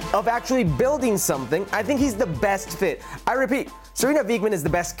Team of actually building something. I think he's the best fit. I repeat, Serena Wiegmann is the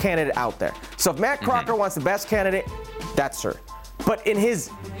best candidate out there. So if Matt Crocker wants the best candidate, that's her. But in his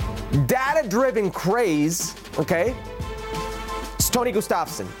data-driven craze, it's Tony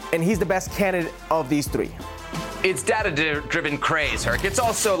Gustafsson, and he's the best candidate of these 3. It's data-driven craze, Herc. It's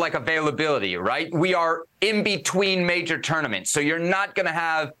also like availability, right? We are in between major tournaments, so you're not going to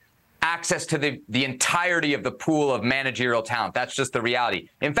have access to the entirety of the pool of managerial talent. That's just the reality.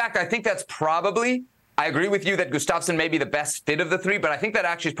 In fact, I think that's I agree with you that Gustafsson may be the best fit of the 3, but I think that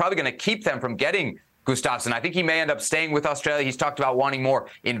actually is probably going to keep them from getting Gustafsson. I think he may end up staying with Australia. He's talked about wanting more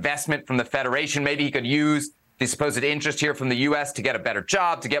investment from the federation. Maybe he could use the supposed interest here from the U.S. to get a better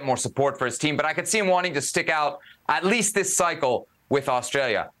job, to get more support for his team. But I could see him wanting to stick out at least this cycle with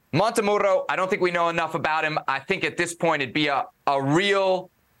Australia. Montemurro, I don't think we know enough about him. I think at this point it'd be a real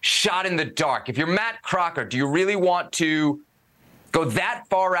shot in the dark. If you're Matt Crocker, do you really want to go that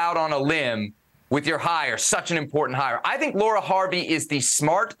far out on a limb with your hire, such an important hire? I think Laura Harvey is the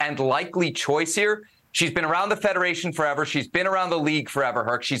smart and likely choice here. She's been around the federation forever. She's been around the league forever,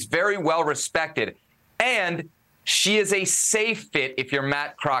 Herc. She's very well respected. And she is a safe fit if you're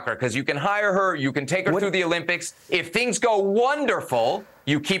Matt Crocker, because you can hire her, you can take her through the Olympics. If things go wonderful,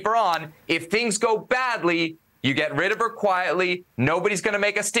 you keep her on. If things go badly, you get rid of her quietly. Nobody's going to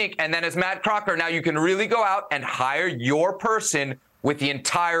make a stink. And then as Matt Crocker, now you can really go out and hire your person with the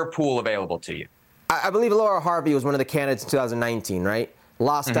entire pool available to you. I believe Laura Harvey was one of the candidates in 2019, right?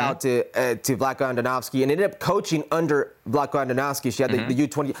 Lost out to Vlatko Andonovski and ended up coaching under Vlatko Andonovski. She had the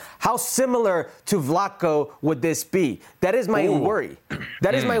U20. How similar to Vlatko would this be? That is my worry.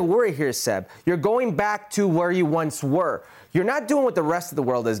 That is my worry here, Seb. You're going back to where you once were. You're not doing what the rest of the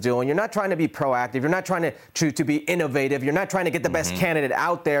world is doing. You're not trying to be proactive. You're not trying to be innovative. You're not trying to get the best candidate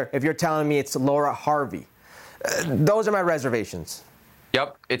out there if you're telling me it's Laura Harvey. Those are my reservations.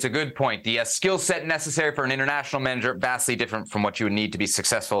 Yep, it's a good point. The skill set necessary for an international manager, vastly different from what you would need to be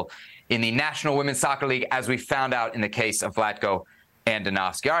successful in the National Women's Soccer League, as we found out in the case of Vlatko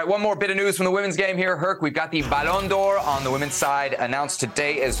Andonovski. All right, one more bit of news from the women's game here, Herc. We've got the Ballon d'Or on the women's side announced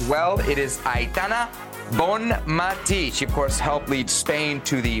today as well. It is Aitana Bonmatí. She, of course, helped lead Spain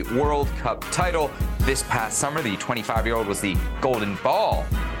to the World Cup title this past summer. The 25-year-old was the golden ball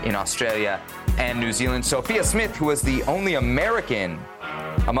in Australia and New Zealand. Sophia Smith, who was the only American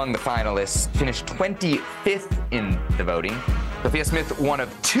among the finalists, finished 25th in the voting. Sophia Smith, one of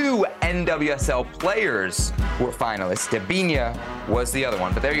two NWSL players who were finalists. Debinia was the other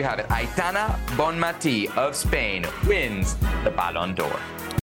one. But there you have it. Aitana Bonmatí of Spain wins the Ballon d'Or.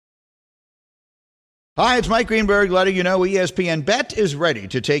 Hi, it's Mike Greenberg letting you know ESPN Bet is ready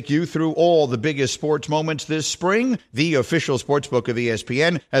to take you through all the biggest sports moments this spring. The official sportsbook of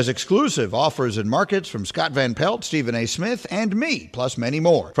ESPN has exclusive offers and markets from Scott Van Pelt, Stephen A. Smith, and me, plus many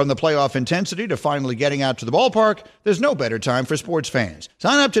more. From the playoff intensity to finally getting out to the ballpark, there's no better time for sports fans.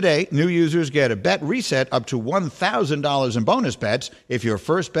 Sign up today. New users get a bet reset up to $1,000 in bonus bets if your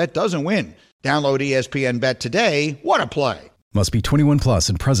first bet doesn't win. Download ESPN Bet today. What a play. Must be 21 plus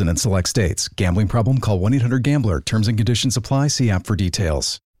and present in select states. Gambling problem? Call 1-800-GAMBLER. Terms and conditions apply. See app for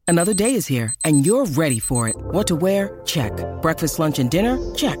details. Another day is here, and you're ready for it. What to wear? Check. Breakfast, lunch, and dinner?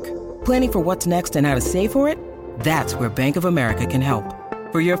 Check. Planning for what's next and how to save for it? That's where Bank of America can help.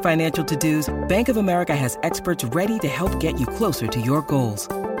 For your financial to-dos, Bank of America has experts ready to help get you closer to your goals.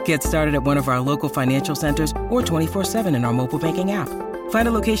 Get started at one of our local financial centers or 24/7 in our mobile banking app. Find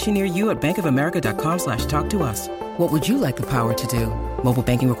a location near you at bankofamerica.com/talktous. What would you like the power to do? Mobile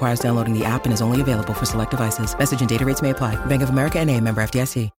banking requires downloading the app and is only available for select devices. Message and data rates may apply. Bank of America N.A., member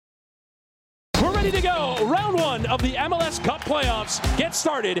FDIC. We're ready to go. Round one of the MLS Cup playoffs gets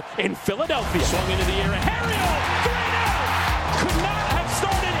started in Philadelphia. Swung into the air. Harriel, 3-0. Could not have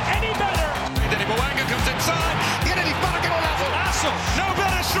started any better. Denny Boanga comes inside. No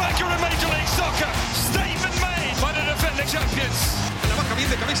better striker in Major League Soccer. Statement made by the defending champions. La baja bien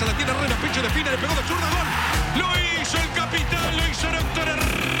de cabeza, la tiene Herrera, pinche define, le pegó de zurda, gol. Lo hizo el capitán, lo hizo Héctor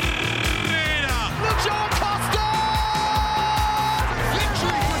Herrera. Lucho Acosta!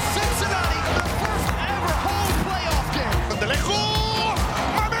 Victory for Cincinnati, the first ever home playoff game. De lejos,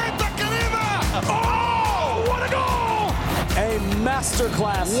 Mameta querida. Oh, what a goal! A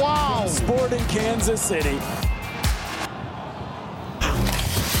masterclass from Sporting Kansas City.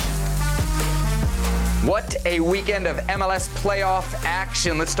 What a weekend of MLS playoff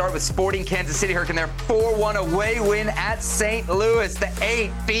action. Let's start with Sporting Kansas City, Herc, and their 4-1 away win at St. Louis. The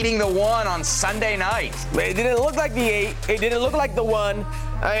 8 beating the 1 on Sunday night. It didn't look like the 8. It didn't look like the 1.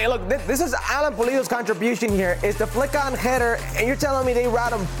 I mean, look, this is Alan Pulido's contribution here. It's the flick-on header, and you're telling me they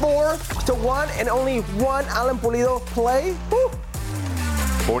rout him 4-1 and only one Alan Pulido play? Woo.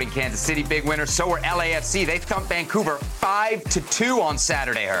 Sporting Kansas City, big winner. So were LAFC. They thumped Vancouver 5-2 on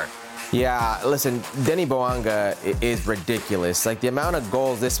Saturday, Herc. Yeah, listen, Denny Boanga is ridiculous. Like, the amount of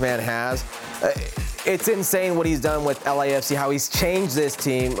goals this man has, it's insane what he's done with LAFC, how he's changed this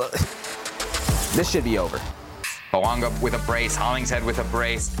team. This should be over. Boanga with a brace, Hollingshead with a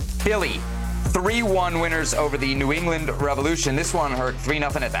brace. Philly, 3-1 winners over the New England Revolution. This one hurt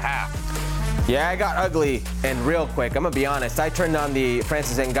 3-0 at the half. Yeah, it got ugly and real quick. I'm going to be honest. I turned on the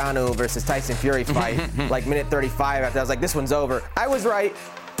Francis Ngannou versus Tyson Fury fight like minute 35 after. I was like, this one's over. I was right.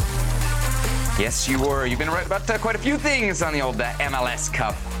 Yes, you were. You've been right about quite a few things on the old MLS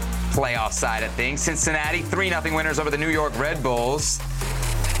Cup playoff side of things. Cincinnati, 3-0 winners over the New York Red Bulls.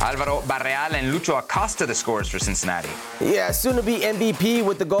 Alvaro Barreal and Lucho Acosta the scores for Cincinnati. Yeah, soon to be MVP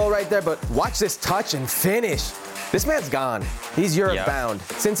with the goal right there, but watch this touch and finish. This man's gone. He's Europe bound.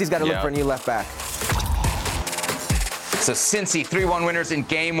 Since he's got to look for a new left back. So Cincy, 3-1 winners in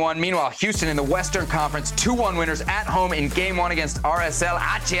Game 1. Meanwhile, Houston in the Western Conference, 2-1 winners at home in Game 1 against RSL.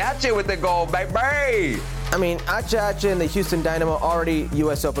 Ache with the goal, baby! I mean, Ache and the Houston Dynamo already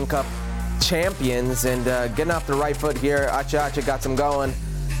U.S. Open Cup champions, and getting off the right foot here, Ache got some going.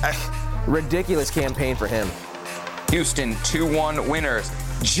 Ridiculous campaign for him. Houston, 2-1 winners.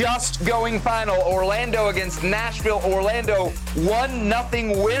 Just going final, Orlando against Nashville. Orlando,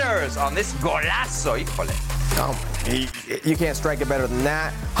 1-0 winners on this golazo. Híjole. Oh, you can't strike it better than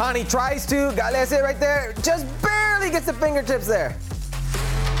that. Hani tries to. That's it right there. Just barely gets the fingertips there.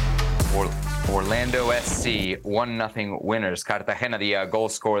 Orlando SC, 1-0 winners. Cartagena, the goal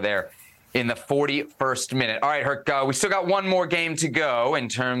scorer there in the 41st minute. All right, Herc, we still got one more game to go in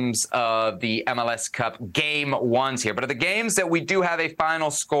terms of the MLS Cup Game 1s here. But of the games that we do have a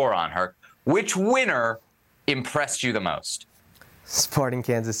final score on, Herc, which winner impressed you the most? Sporting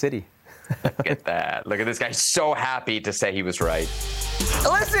Kansas City. Look at that. Look at this guy. So happy to say he was right.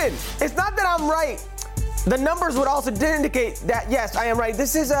 Listen, it's not that I'm right. The numbers would also indicate that, yes, I am right.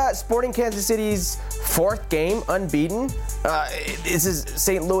 This is Sporting Kansas City's 4th game unbeaten. This is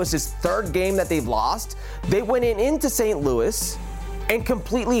St. Louis's 3rd game that they've lost. They went into St. Louis and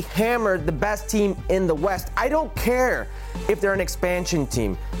completely hammered the best team in the West. I don't care if they're an expansion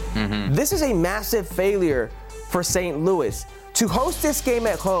team. Mm-hmm. This is a massive failure for St. Louis. To host this game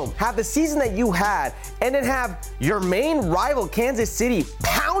at home, have the season that you had, and then have your main rival, Kansas City,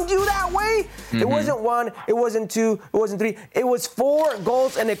 pound you that way? Mm-hmm. It wasn't 1, it wasn't 2, it wasn't 3. It was 4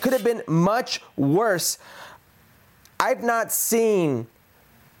 goals, and it could have been much worse. I've not seen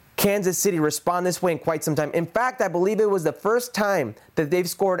Kansas City respond this way in quite some time. In fact, I believe it was the first time that they've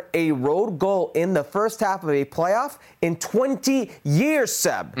scored a road goal in the first half of a playoff in 20 years,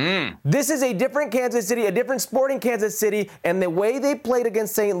 Seb. This is a different Kansas City, a different Sporting Kansas City, and the way they played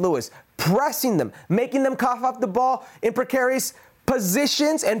against St. Louis, pressing them, making them cough up the ball in precarious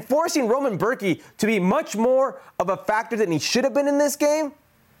positions, and forcing Roman Berkey to be much more of a factor than he should have been in this game.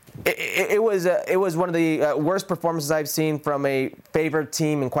 It was one of the worst performances I've seen from a favored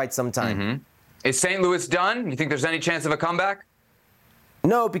team in quite some time. Mm-hmm. Is St. Louis done? You think there's any chance of a comeback?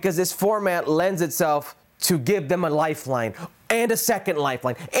 No, because this format lends itself to give them a lifeline and a second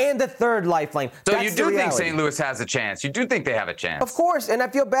lifeline and a third lifeline. So you do think St. Louis has a chance? You do think they have a chance? Of course, and I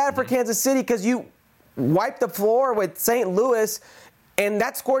feel bad for Kansas City because you wiped the floor with St. Louis, and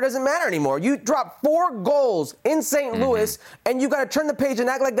that score doesn't matter anymore. You dropped 4 goals in St. Louis, and you got to turn the page and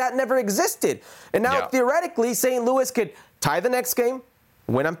act like that never existed. And now, theoretically, St. Louis could tie the next game,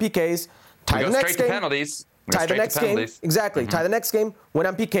 win on PKs, tie the next game, penalties. Tie the next game. Exactly. Tie the next game, win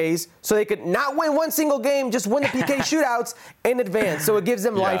on PKs, so they could not win one single game, just win the PK shootouts in advance. So it gives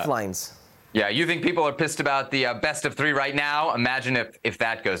them lifelines. Yeah, you think people are pissed about the best of 3 right now? Imagine if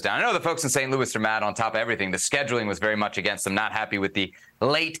that goes down. I know the folks in St. Louis are mad on top of everything. The scheduling was very much against them, not happy with the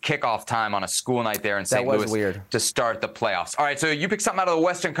late kickoff time on a school night there in St. Louis to start the playoffs. All right, so you picked something out of the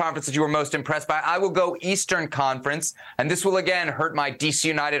Western Conference that you were most impressed by. I will go Eastern Conference, and this will again hurt my DC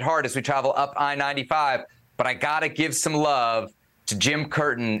United heart as we travel up I-95, but I got to give some love to Jim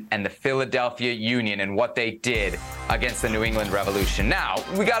Curtin and the Philadelphia Union and what they did against the New England Revolution. Now,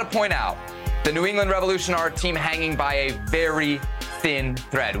 we got to point out, the New England Revolution are a team hanging by a very thin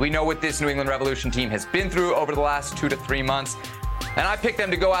thread. We know what this New England Revolution team has been through over the last 2 to 3 months, and I picked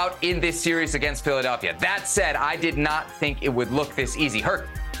them to go out in this series against Philadelphia. That said, I did not think it would look this easy. Herc,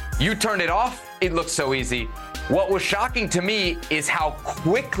 you turned it off, it looked so easy. What was shocking to me is how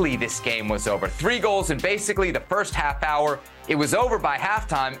quickly this game was over. 3 goals in basically the first half hour. It was over by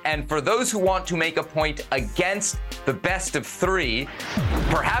halftime, and for those who want to make a point against the best of 3,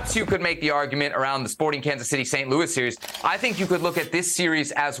 perhaps you could make the argument around the Sporting Kansas City St. Louis series. I think you could look at this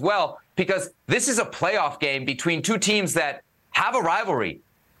series as well, because this is a playoff game between 2 teams that have a rivalry.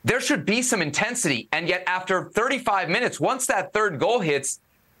 There should be some intensity, and yet after 35 minutes, once that 3rd goal hits,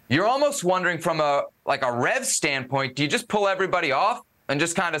 you're almost wondering from a Rev standpoint, do you just pull everybody off and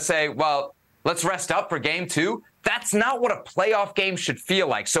just kind of say, well, let's rest up for game 2? That's not what a playoff game should feel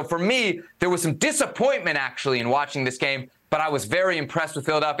like. So for me, there was some disappointment actually in watching this game, but I was very impressed with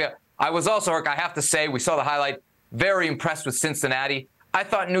Philadelphia. I was also, Herc, I have to say, we saw the highlight, very impressed with Cincinnati. I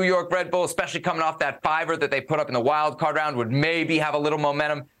thought New York Red Bull, especially coming off that 5er that they put up in the wild card round, would maybe have a little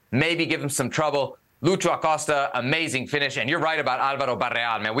momentum, maybe give them some trouble. Lucho Acosta, amazing finish. And you're right about Alvaro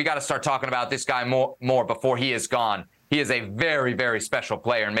Barreal, man. We got to start talking about this guy more before he is gone. He is a very, very special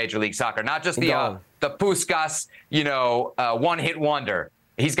player in Major League Soccer. Not just the Puskas, one-hit wonder.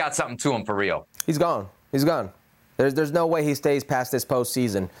 He's got something to him for real. He's gone. He's gone. There's no way he stays past this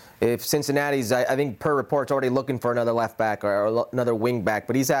postseason. If Cincinnati's, I think per report's already looking for another left back or another wing back,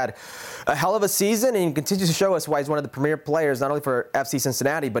 but he's had a hell of a season and he continues to show us why he's one of the premier players, not only for FC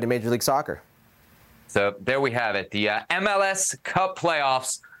Cincinnati, but in Major League Soccer. So there we have it. The MLS Cup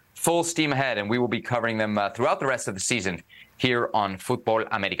playoffs, full steam ahead, and we will be covering them throughout the rest of the season here on Futbol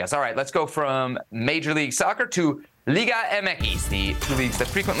Americas. All right, let's go from Major League Soccer to Liga MX, the two leagues that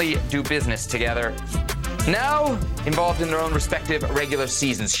frequently do business together. Now involved in their own respective regular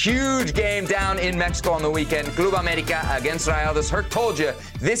seasons. Huge game down in Mexico on the weekend. Club America against Rayados. Herc told you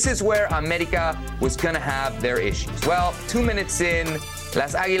this is where America was going to have their issues. Well, 2 minutes in,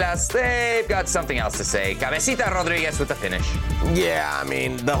 Las Águilas, they've got something else to say. Cabecita Rodriguez with the finish. Yeah, I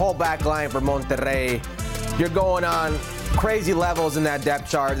mean, the whole back line for Monterrey, you're going on crazy levels in that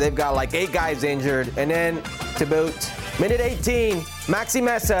depth chart. They've got like 8 guys injured. And then to boot, minute 18, Maxi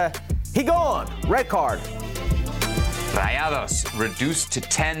Mesa, he gone. Red card. Rayados reduced to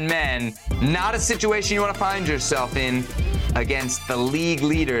 10 men. Not a situation you want to find yourself in against the league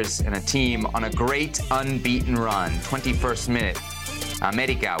leaders and a team on a great unbeaten run. 21st minute.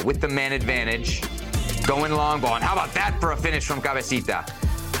 America with the man advantage. Going long ball. And how about that for a finish from Cabecita?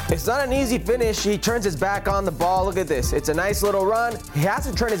 It's not an easy finish. He turns his back on the ball. Look at this. It's a nice little run. He has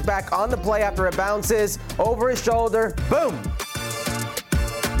to turn his back on the play after it bounces. Over his shoulder. Boom.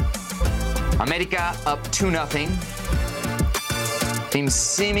 America up 2-0. Team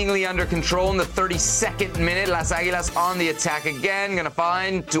seemingly under control in the 32nd minute. Las Águilas on the attack again. Going to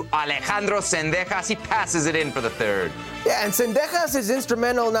find to Alejandro Sendejas. He passes it in for the third. Yeah, and Sendejas is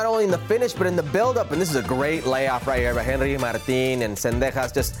instrumental not only in the finish, but in the build-up. And this is a great layoff right here by Henry Martin. And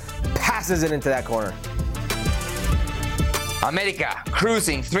Sendejas just passes it into that corner. America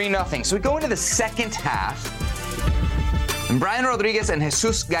cruising 3-0. So we go into the second half. And Brian Rodriguez and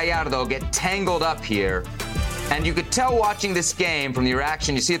Jesus Gallardo get tangled up here. And you could tell watching this game from the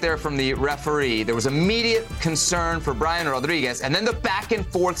reaction, you see it there from the referee, there was immediate concern for Brian Rodriguez. And then the back and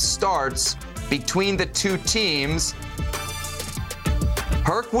forth starts between the two teams.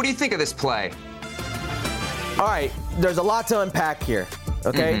 Herc, what do you think of this play? All right, there's a lot to unpack here,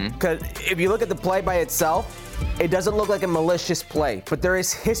 okay? Because if you look at the play by itself, it doesn't look like a malicious play. But there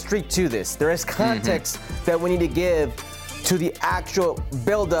is history to this. There is context that we need to give to the actual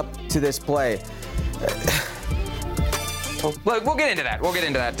build-up to this play. We'll get into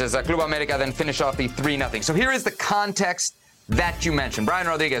that. Does Club America then finish off the 3-0? So here is the context that you mentioned. Brian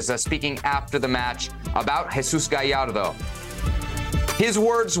Rodriguez speaking after the match about Jesus Gallardo. His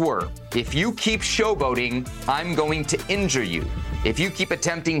words were, "If you keep showboating, I'm going to injure you. If you keep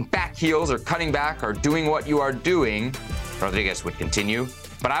attempting back heels or cutting back or doing what you are doing," Rodriguez would continue,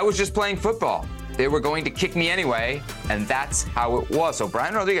 "but I was just playing football. They were going to kick me anyway, and that's how it was." So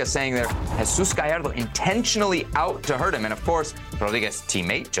Brian Rodriguez saying there, Jesus Gallardo intentionally out to hurt him. And of course, Rodriguez's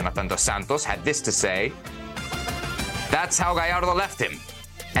teammate, Jonathan Dos Santos, had this to say. That's how Gallardo left him.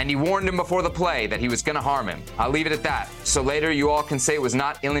 And he warned him before the play that he was going to harm him. I'll leave it at that. So later you all can say it was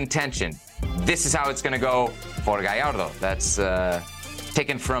not ill-intentioned. This is how it's going to go for Gallardo. That's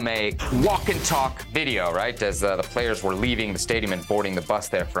taken from a walk and talk video, right? As the players were leaving the stadium and boarding the bus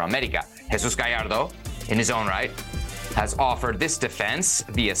there for America. Jesus Gallardo, in his own right, has offered this defense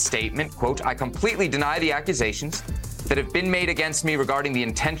via statement, quote, "I completely deny the accusations that have been made against me regarding the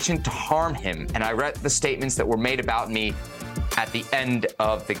intention to harm him, and I read the statements that were made about me at the end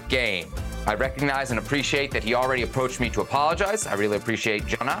of the game. I recognize and appreciate that he already approached me to apologize. I really appreciate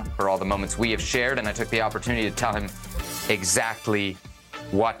Jonah for all the moments we have shared, and I took the opportunity to tell him exactly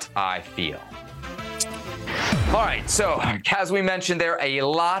what I feel." All right, so as we mentioned there, a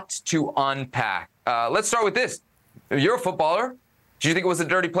lot to unpack. Let's start with this. You're a footballer. Do you think it was a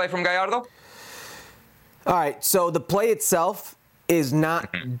dirty play from Gallardo? All right, so the play itself is not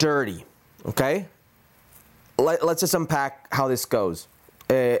dirty, okay? Let's just unpack how this goes.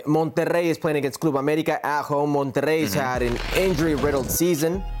 Monterrey is playing against Club America at home. Monterrey's had an injury-riddled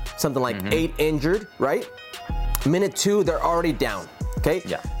season, something like 8 injured, right? Minute 2, they're already down. Okay?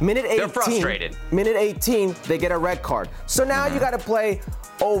 Yeah. Minute 18. They're frustrated. Minute 18, they get a red card. So now you got to play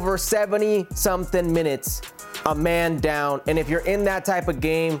over 70-something minutes, a man down. And if you're in that type of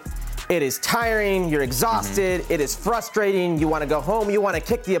game, It is tiring. You're exhausted. It is frustrating. You want to go home. You want to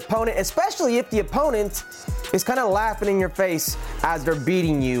kick the opponent, especially if the opponent is kind of laughing in your face as they're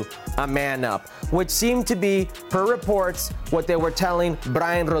beating you a man up, which seemed to be, per reports, what they were telling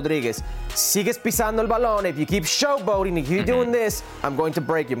Brian Rodriguez. Sigues pisando el balón. If you keep showboating, if you keep doing this, I'm going to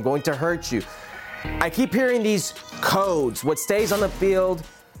break you. I'm going to hurt you. I keep hearing these codes. What stays on the field,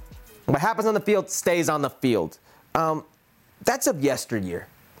 what happens on the field stays on the field. That's of yesteryear.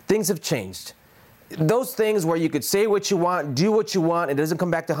 Things have changed. Those things where you could say what you want, do what you want, it doesn't come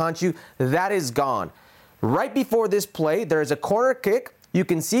back to haunt you, that is gone. Right before this play, there is a corner kick. You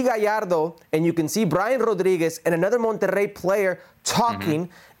can see Gallardo and you can see Brian Rodriguez and another Monterrey player talking,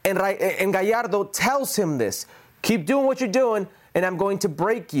 and Gallardo tells him this. Keep doing what you're doing, and I'm going to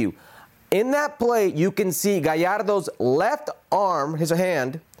break you. In that play, you can see Gallardo's left arm, his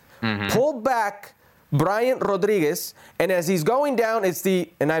hand, pull back Brian Rodriguez, and as he's going down,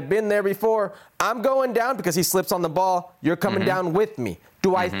 and I've been there before, I'm going down because he slips on the ball, you're coming down with me.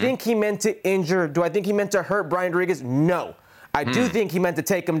 Do I think he meant to injure, do I think he meant to hurt Brian Rodriguez? No. I do think he meant to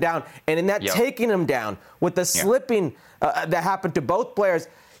take him down, and in that taking him down, with the slipping that happened to both players,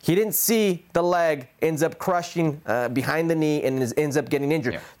 he didn't see the leg, ends up crushing behind the knee, and ends up getting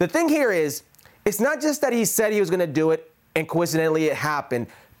injured. The thing here is, it's not just that he said he was going to do it, and coincidentally it happened.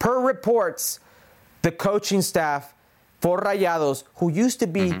 Per reports, the coaching staff for Rayados, who used to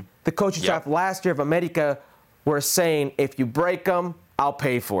be the coaching staff last year of America, were saying, if you break them, I'll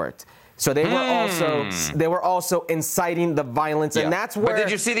pay for it. So they were also inciting the violence, and that's where. But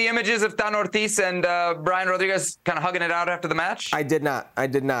did you see the images of Tan Ortiz and Brian Rodriguez kind of hugging it out after the match? I did not.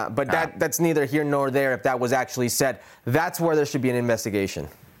 But that's neither here nor there if that was actually said. That's where there should be an investigation.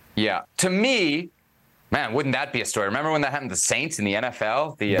 Yeah. To me, man, wouldn't that be a story? Remember when that happened to the Saints in the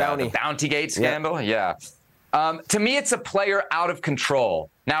NFL? The Bountygate scandal? Yeah. To me, it's a player out of control.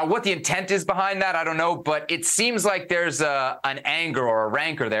 Now, what the intent is behind that, I don't know, but it seems like there's an anger or a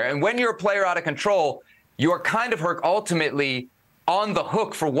rancor there. And when you're a player out of control, you're kind of ultimately on the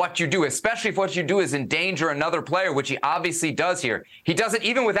hook for what you do, especially if what you do is endanger another player, which he obviously does here. He does it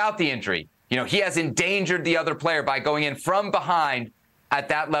even without the injury. You know, he has endangered the other player by going in from behind at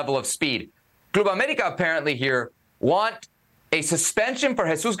that level of speed. Club America apparently here want a suspension for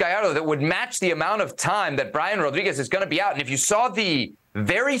Jesus Gallardo that would match the amount of time that Brian Rodriguez is going to be out. And if you saw the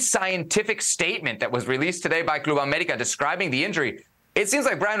very scientific statement that was released today by Club America describing the injury, it seems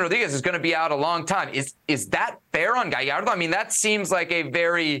like Brian Rodriguez is going to be out a long time. Is that fair on Gallardo? I mean, that seems like a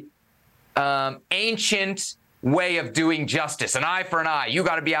very ancient way of doing justice. An eye for an eye. You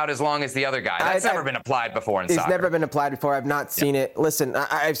got to be out as long as the other guy. That's never been applied before in soccer. It's never been applied before. I've not seen it. Listen,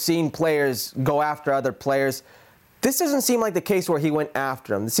 I've seen players go after other players. This doesn't seem like the case where he went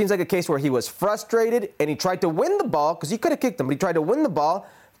after him. It seems like a case where he was frustrated and he tried to win the ball because he could have kicked him, but he tried to win the ball,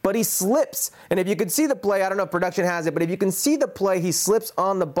 but he slips. And if you could see the play, I don't know if production has it, but if you can see the play, he slips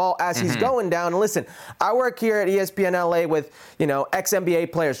on the ball as he's going down. And listen, I work here at ESPN LA with,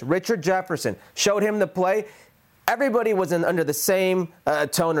 ex-NBA players. Richard Jefferson showed him the play. Everybody was under the same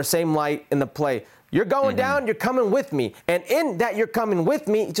tone or same light in the play. You're going down, you're coming with me. And in that you're coming with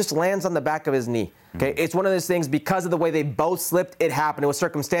me, it just lands on the back of his knee. Okay, it's one of those things, because of the way they both slipped, it happened. It was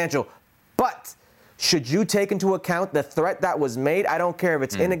circumstantial. But should you take into account the threat that was made? I don't care if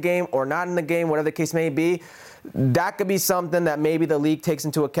it's in a game or not in the game, whatever the case may be. That could be something that maybe the league takes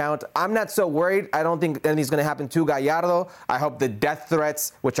into account. I'm not so worried. I don't think anything's going to happen to Gallardo. I hope the death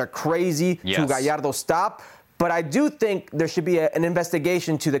threats, which are crazy, to Gallardo stop. But I do think there should be an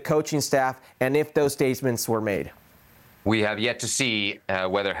investigation to the coaching staff and if those statements were made. We have yet to see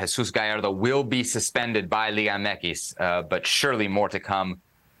whether Jesus Gallardo will be suspended by Liga MX, but surely more to come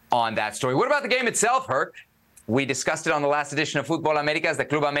on that story. What about the game itself, Herc? We discussed it on the last edition of Futbol America, as the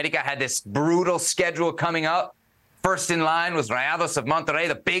Club America had this brutal schedule coming up. First in line was Rayados of Monterrey,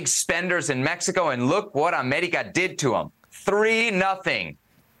 the big spenders in Mexico, and look what America did to them. 3-0.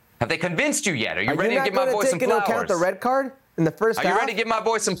 Have they convinced you yet? Are you ready to give my boy some flowers? Are you not going to take into account the red card in the first half? Are you ready to give my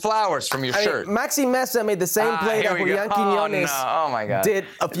boy some flowers from your shirt? Maxi Mesa made the same play that Julian Quiñones did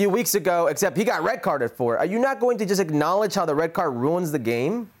a few weeks ago, except he got red carded for it. Are you not going to just acknowledge how the red card ruins the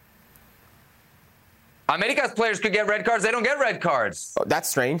game? America's players could get red cards. They don't get red cards. Oh, that's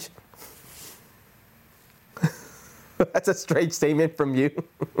strange. That's a strange statement from you.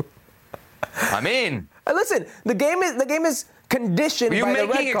 I mean, listen, the game is conditioned by the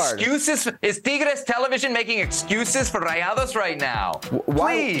red card. Are you making excuses? Is Tigres Television making excuses for Rayados right now?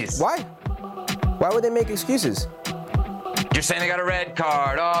 Please. Why? Why would they make excuses? You're saying they got a red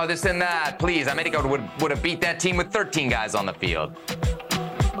card. Oh, this and that. Please, America would have beat that team with 13 guys on the field.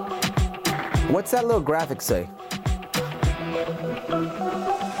 What's that little graphic say?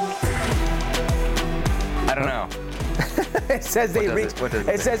 It says they reached.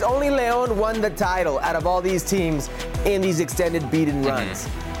 It says only León won the title out of all these teams in these extended beaten runs.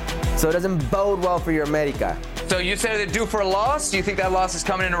 So it doesn't bode well for your America. So you said they're due for a loss. Do you think that loss is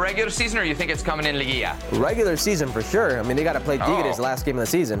coming in a regular season, or you think it's coming in Liguilla? Regular season for sure. I mean, they got to play Tigres last game of the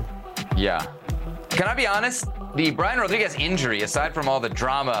season. Yeah. Can I be honest? The Brian Rodriguez injury, aside from all the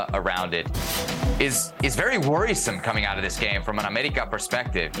drama around it, is very worrisome coming out of this game from an America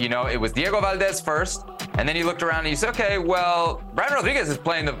perspective. You know, it was Diego Valdez first, and then you looked around and you said, okay, well, Brian Rodriguez is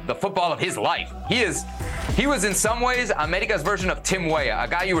playing the football of his life. He was in some ways America's version of Tim Weah, a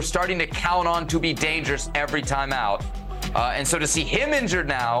guy you were starting to count on to be dangerous every time out. And so to see him injured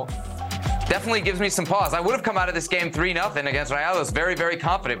now definitely gives me some pause. I would have come out of this game 3-0 against Rayados very, very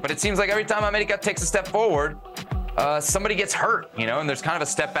confident, but it seems like every time America takes a step forward, somebody gets hurt, you know, and there's kind of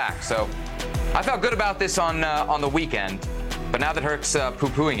a step back. So I felt good about this on the weekend. But now that Herc's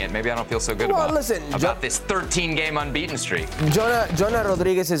poo-pooing it, maybe I don't feel so good about this 13-game unbeaten streak. Jonah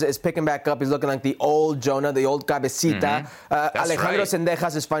Rodriguez is picking back up. He's looking like the old Jonah, the old cabecita. Alejandro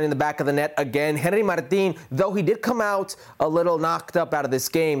Sendejas is finding the back of the net again. Henry Martin, though he did come out a little knocked up out of this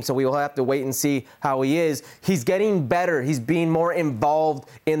game, so we will have to wait and see how he is. He's getting better. He's being more involved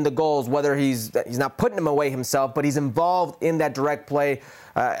in the goals, whether he's not putting them away himself, but he's involved in that direct play.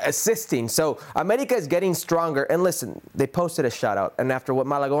 Assisting. So America is getting stronger. And listen, they posted a shutout. And after what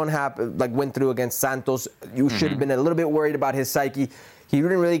Malagon went through against Santos, you should have been a little bit worried about his psyche. He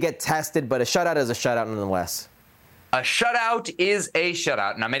didn't really get tested, but a shutout is a shutout nonetheless. A shutout is a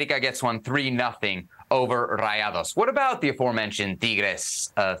shutout, and America gets one 3-0 over Rayados. What about the aforementioned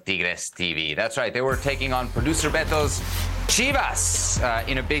Tigres of Tigres TV? That's right, they were taking on producer Beto's Chivas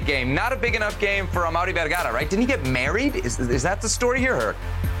in a big game. Not a big enough game for Amaury Vergara, right? Didn't he get married? Is that the story here, Herc?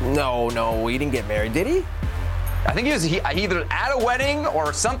 No, he didn't get married, did he? I think he was either at a wedding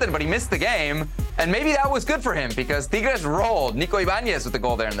or something, but he missed the game. And maybe that was good for him because Tigres rolled. Nico Ibanez with the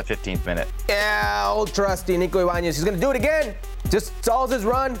goal there in the 15th minute. Yeah, old trusty Nico Ibanez. He's going to do it again. Just stalls his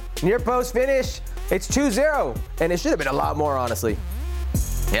run. Near post finish. It's 2-0. And it should have been a lot more, honestly.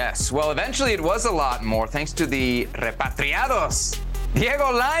 Yes, well, eventually it was a lot more thanks to the repatriados. Diego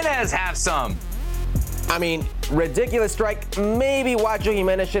Lainez have some. I mean, ridiculous strike. Maybe Guacho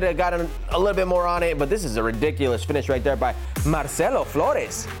Jimenez should have gotten a little bit more on it, but this is a ridiculous finish right there by Marcelo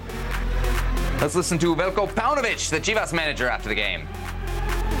Flores. Let's listen to Veljko Paunovic, the Chivas manager, after the game.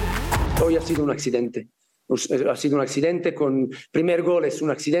 Hoy ha sido un accidente. Ha sido un accidente con primer gol, es un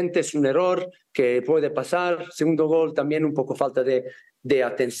accidente, es un error que puede pasar. Segundo gol también un poco falta de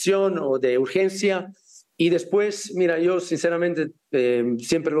atención o de urgencia. Y después, mira, yo sinceramente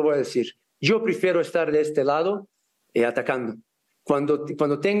siempre lo voy a decir. Yo prefiero estar de este lado atacando.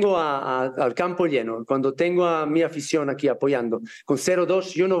 Cuando tengo al campo lleno, cuando tengo a mi afición aquí apoyando, con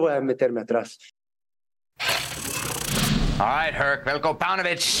 0-2 yo no voy a meterme atrás. All right, Herc, Veljko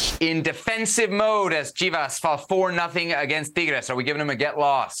Paunovic in defensive mode as Chivas fall 4-0 against Tigres. Are we giving him a get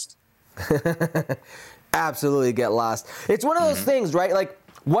lost? Absolutely get lost. It's one of those things, right? Like,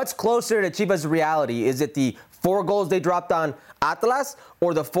 what's closer to Chivas' reality? Is it the 4 goals they dropped on Atlas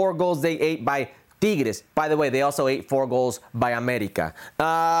or the 4 goals they ate by Tigres? By the way, they also ate 4 goals by America.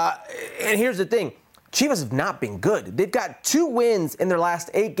 And here's the thing. Chivas have not been good. They've got 2 wins in their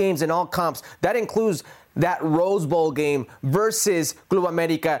last 8 games in all comps. That includes that Rose Bowl game versus Club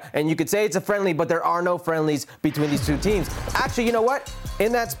America. And you could say it's a friendly, but there are no friendlies between these 2 teams. Actually, you know what?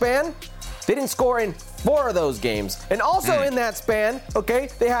 In that span, they didn't score in 4 of those games. And also in that span, okay,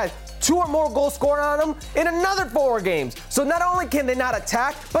 they had 2 or more goals scored on them in another 4 games. So not only can they not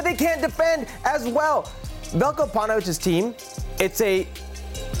attack, but they can't defend as well. Veljko Paunovic's team, it's a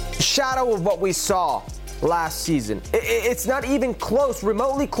shadow of what we saw last season. It's not even close,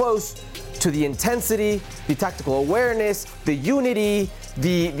 remotely close to the intensity, the tactical awareness, the unity,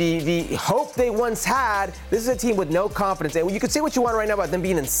 the hope they once had. This is a team with no confidence. And you can say what you want right now about them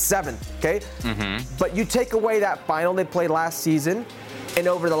being in 7th, okay? But you take away that final they played last season, and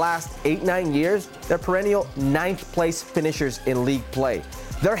over the last 8-9 years, they're perennial 9th place finishers in league play.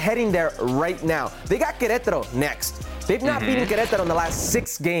 They're heading there right now. They got Querétaro next. They've not beaten Querétaro in the last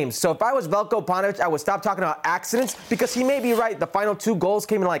 6 games. So if I was Veljko Paunovic, I would stop talking about accidents because he may be right. The final 2 goals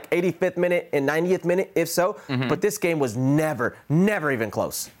came in like 85th minute and 90th minute, if so. But this game was never even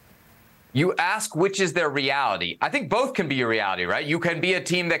close. You ask which is their reality. I think both can be your reality, right? You can be a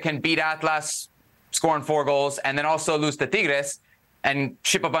team that can beat Atlas, scoring 4 goals, and then also lose to Tigres and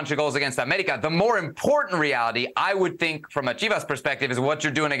ship a bunch of goals against America. The more important reality, I would think, from a Chivas perspective, is what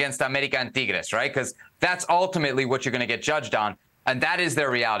you're doing against America and Tigres, right? Because that's ultimately what you're going to get judged on, and that is their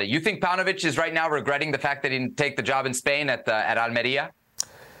reality. You think Paunovic is right now regretting the fact that he didn't take the job in Spain at Almeria?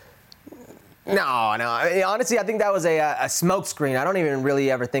 No. I mean, honestly, I think that was a smoke screen. I don't even really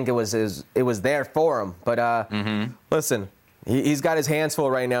ever think it was there for him. But listen, he's got his hands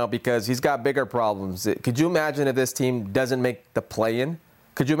full right now because he's got bigger problems. Could you imagine if this team doesn't make the play-in?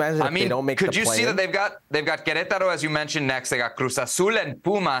 Could you imagine if they don't make the play-in? Could you see that they've got Querétaro, as you mentioned, next. They got Cruz Azul and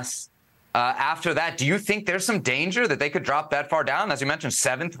Pumas. After that, do you think there's some danger that they could drop that far down? As you mentioned,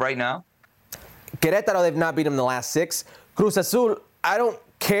 7th right now. Querétaro, they've not beat them in the last 6. Cruz Azul, I don't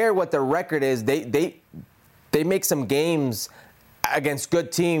care what their record is. They make some games against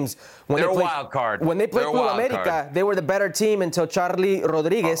good teams. They're a wild card. When they played Futbol America, they were the better team until Charlie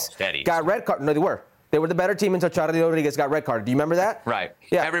Rodriguez got red card. No, they were. They were the better team until Charlie Rodriguez got red card. Do you remember that? Right.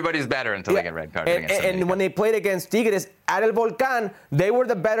 Yeah. Everybody's better until they get red card. And when they played against Tigres at El Volcán, they were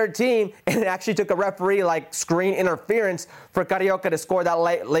the better team, and it actually took a referee screen interference for Carioca to score that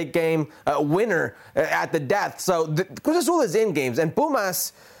late game winner at the death. So Cruz Azul is in games, and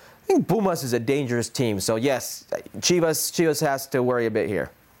Pumas. I think Pumas is a dangerous team. So yes, Chivas has to worry a bit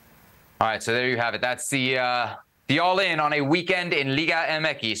here. All right. So there you have it. That's the all-in on a weekend in Liga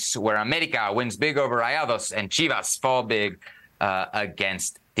MX, where América wins big over Rayados and Chivas fall big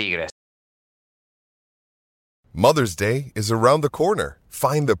against Tigres. Mother's Day is around the corner.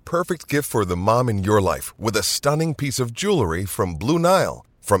 Find the perfect gift for the mom in your life with a stunning piece of jewelry from Blue Nile.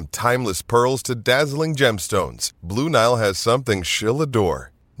 From timeless pearls to dazzling gemstones, Blue Nile has something she'll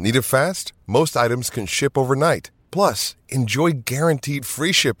adore. Need it fast? Most items can ship overnight. Plus, enjoy guaranteed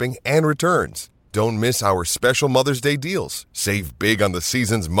free shipping and returns. Don't miss our special Mother's Day deals. Save big on the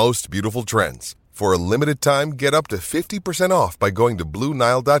season's most beautiful trends. For a limited time, get up to 50% off by going to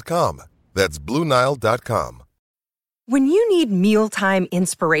BlueNile.com. That's BlueNile.com. When you need mealtime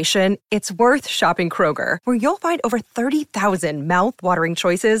inspiration, it's worth shopping Kroger, where you'll find over 30,000 mouth-watering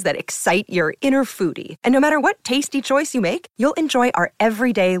choices that excite your inner foodie. And no matter what tasty choice you make, you'll enjoy our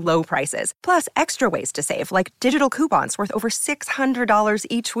everyday low prices, plus extra ways to save, like digital coupons worth over $600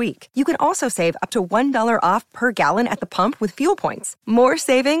 each week. You can also save up to $1 off per gallon at the pump with fuel points. More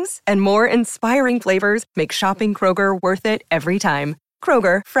savings and more inspiring flavors make shopping Kroger worth it every time.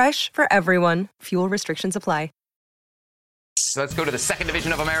 Kroger, fresh for everyone. Fuel restrictions apply. So let's go to the second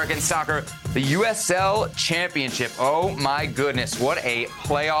division of American soccer, the USL Championship. Oh my goodness, what a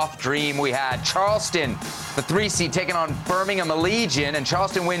playoff dream we had. Charleston, the 3 seed, taking on Birmingham Legion, and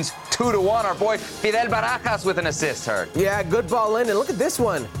Charleston wins 2-1. Our boy Fidel Barajas with an assist, Hurt. Yeah, good ball in, and look at this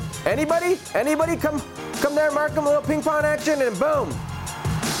one. Anybody come there, mark him, a little ping pong action, and boom.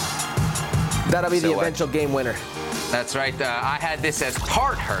 That'll be the eventual game winner. That's right. I had this as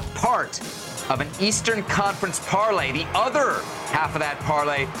part of an Eastern Conference parlay. The other half of that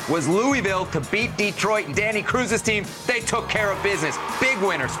parlay was Louisville to beat Detroit, and Danny Cruz's team, they took care of business. Big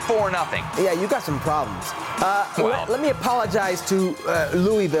winners, 4-0. Yeah, you got some problems. Let me apologize to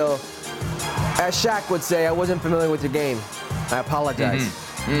Louisville. As Shaq would say, I wasn't familiar with your game. I apologize.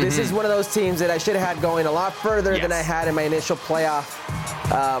 This is one of those teams that I should have had going a lot further than I had in my initial playoff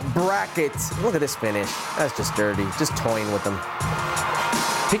bracket. Look at this finish. That's just dirty. Just toying with them.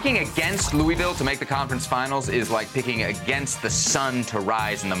 Picking against Louisville to make the conference finals is like picking against the sun to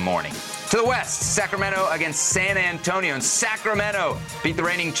rise in the morning. To the west, Sacramento against San Antonio, and Sacramento beat the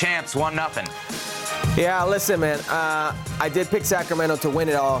reigning champs 1-0. Yeah, listen, man. I did pick Sacramento to win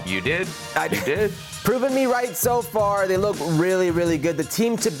it all. You did? You did. Proven me right so far. They look really, really good. The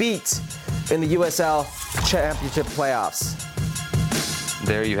team to beat in the USL Championship playoffs.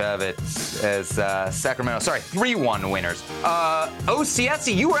 There you have it, as Sacramento, 3-1 winners.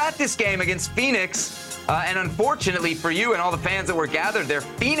 OCSC, you were at this game against Phoenix, and unfortunately for you and all the fans that were gathered there,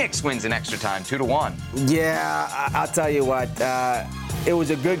 Phoenix wins in extra time, 2-1. Yeah, I'll tell you what, it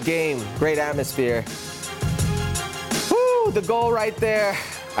was a good game, great atmosphere. Woo, the goal right there.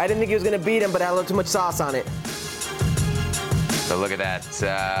 I didn't think he was going to beat him, but I had a little too much sauce on it. So look at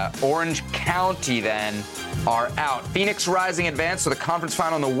that. Orange County then are out. Phoenix Rising advanced, so the conference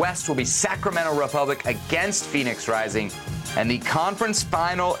final in the West will be Sacramento Republic against Phoenix Rising. And the conference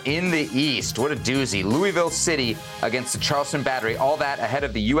final in the East, what a doozy. Louisville City against the Charleston Battery. All that ahead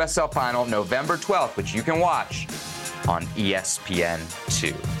of the USL final November 12th, which you can watch on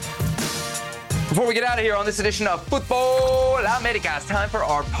ESPN2. Before we get out of here on this edition of Futbol America, it's time for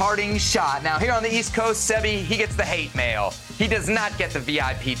our parting shot. Now, here on the East Coast, Sebi, he gets the hate mail. He does not get the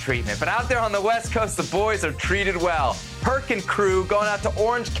VIP treatment. But out there on the West Coast, the boys are treated well. Perk and crew going out to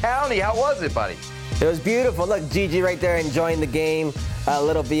Orange County. How was it, buddy? It was beautiful. Look, Gigi right there enjoying the game, a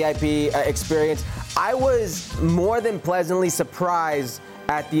little VIP experience. I was more than pleasantly surprised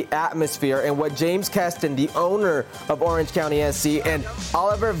at the atmosphere and what James Keston, the owner of Orange County SC, and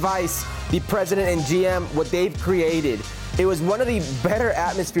Oliver Weiss, the president and GM, what they've created. it was one of the better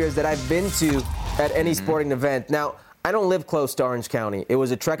atmospheres that I've been to at any sporting event. Now, I don't live close to Orange County. It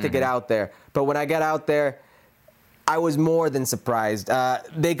was a trek to get out there. But when I got out there, I was more than surprised.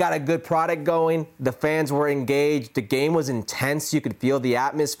 They got a good product going. The fans were engaged. The game was intense. You could feel the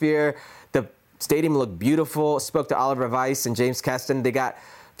atmosphere. The stadium looked beautiful. Spoke to Oliver Weiss and James Keston. They got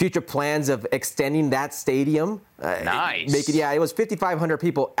future plans of extending that stadium. Nice. It was 5,500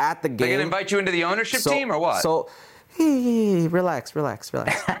 people at the game. They going to invite you into the ownership team or what? Relax.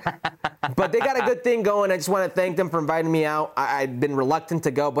 But they got a good thing going. I just want to thank them for inviting me out. I'd been reluctant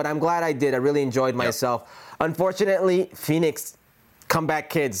to go, but I'm glad I did. I really enjoyed myself. Unfortunately, Phoenix comeback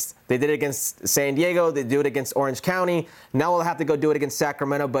kids. They did it against San Diego. They do it against Orange County. Now we'll have to go do it against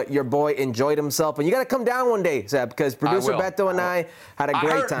Sacramento, but your boy enjoyed himself. And you got to come down one day, Seb, because producer Beto and I had a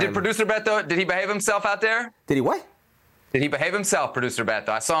great time. Did producer Beto, did he behave himself out there? Did he what? Did he behave himself, producer Beto?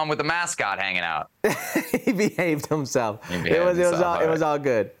 I saw him with the mascot hanging out. He behaved himself. It was all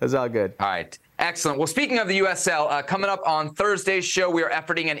good. It was all good. All right. Excellent. Well, speaking of the USL, coming up on Thursday's show, we are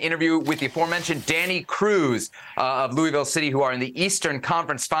efforting an interview with the aforementioned Danny Cruz of Louisville City, who are in the Eastern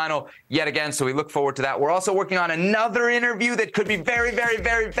Conference Final yet again. So we look forward to that. We're also working on another interview that could be very, very,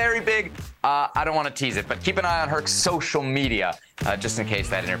 very, very big. I don't want to tease it, but keep an eye on Herc's social media just in case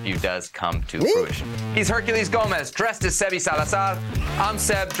that interview does come to fruition. He's Hercules Gomez, dressed as Sebi Salazar. I'm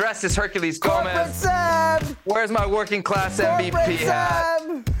Seb, dressed as Hercules Gomez. Seb! Where's my working class MVP hat?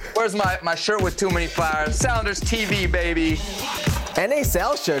 Where's my shirt with too many flowers? Sounders TV, baby.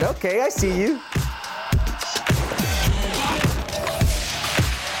 NASL shirt. Okay, I see you.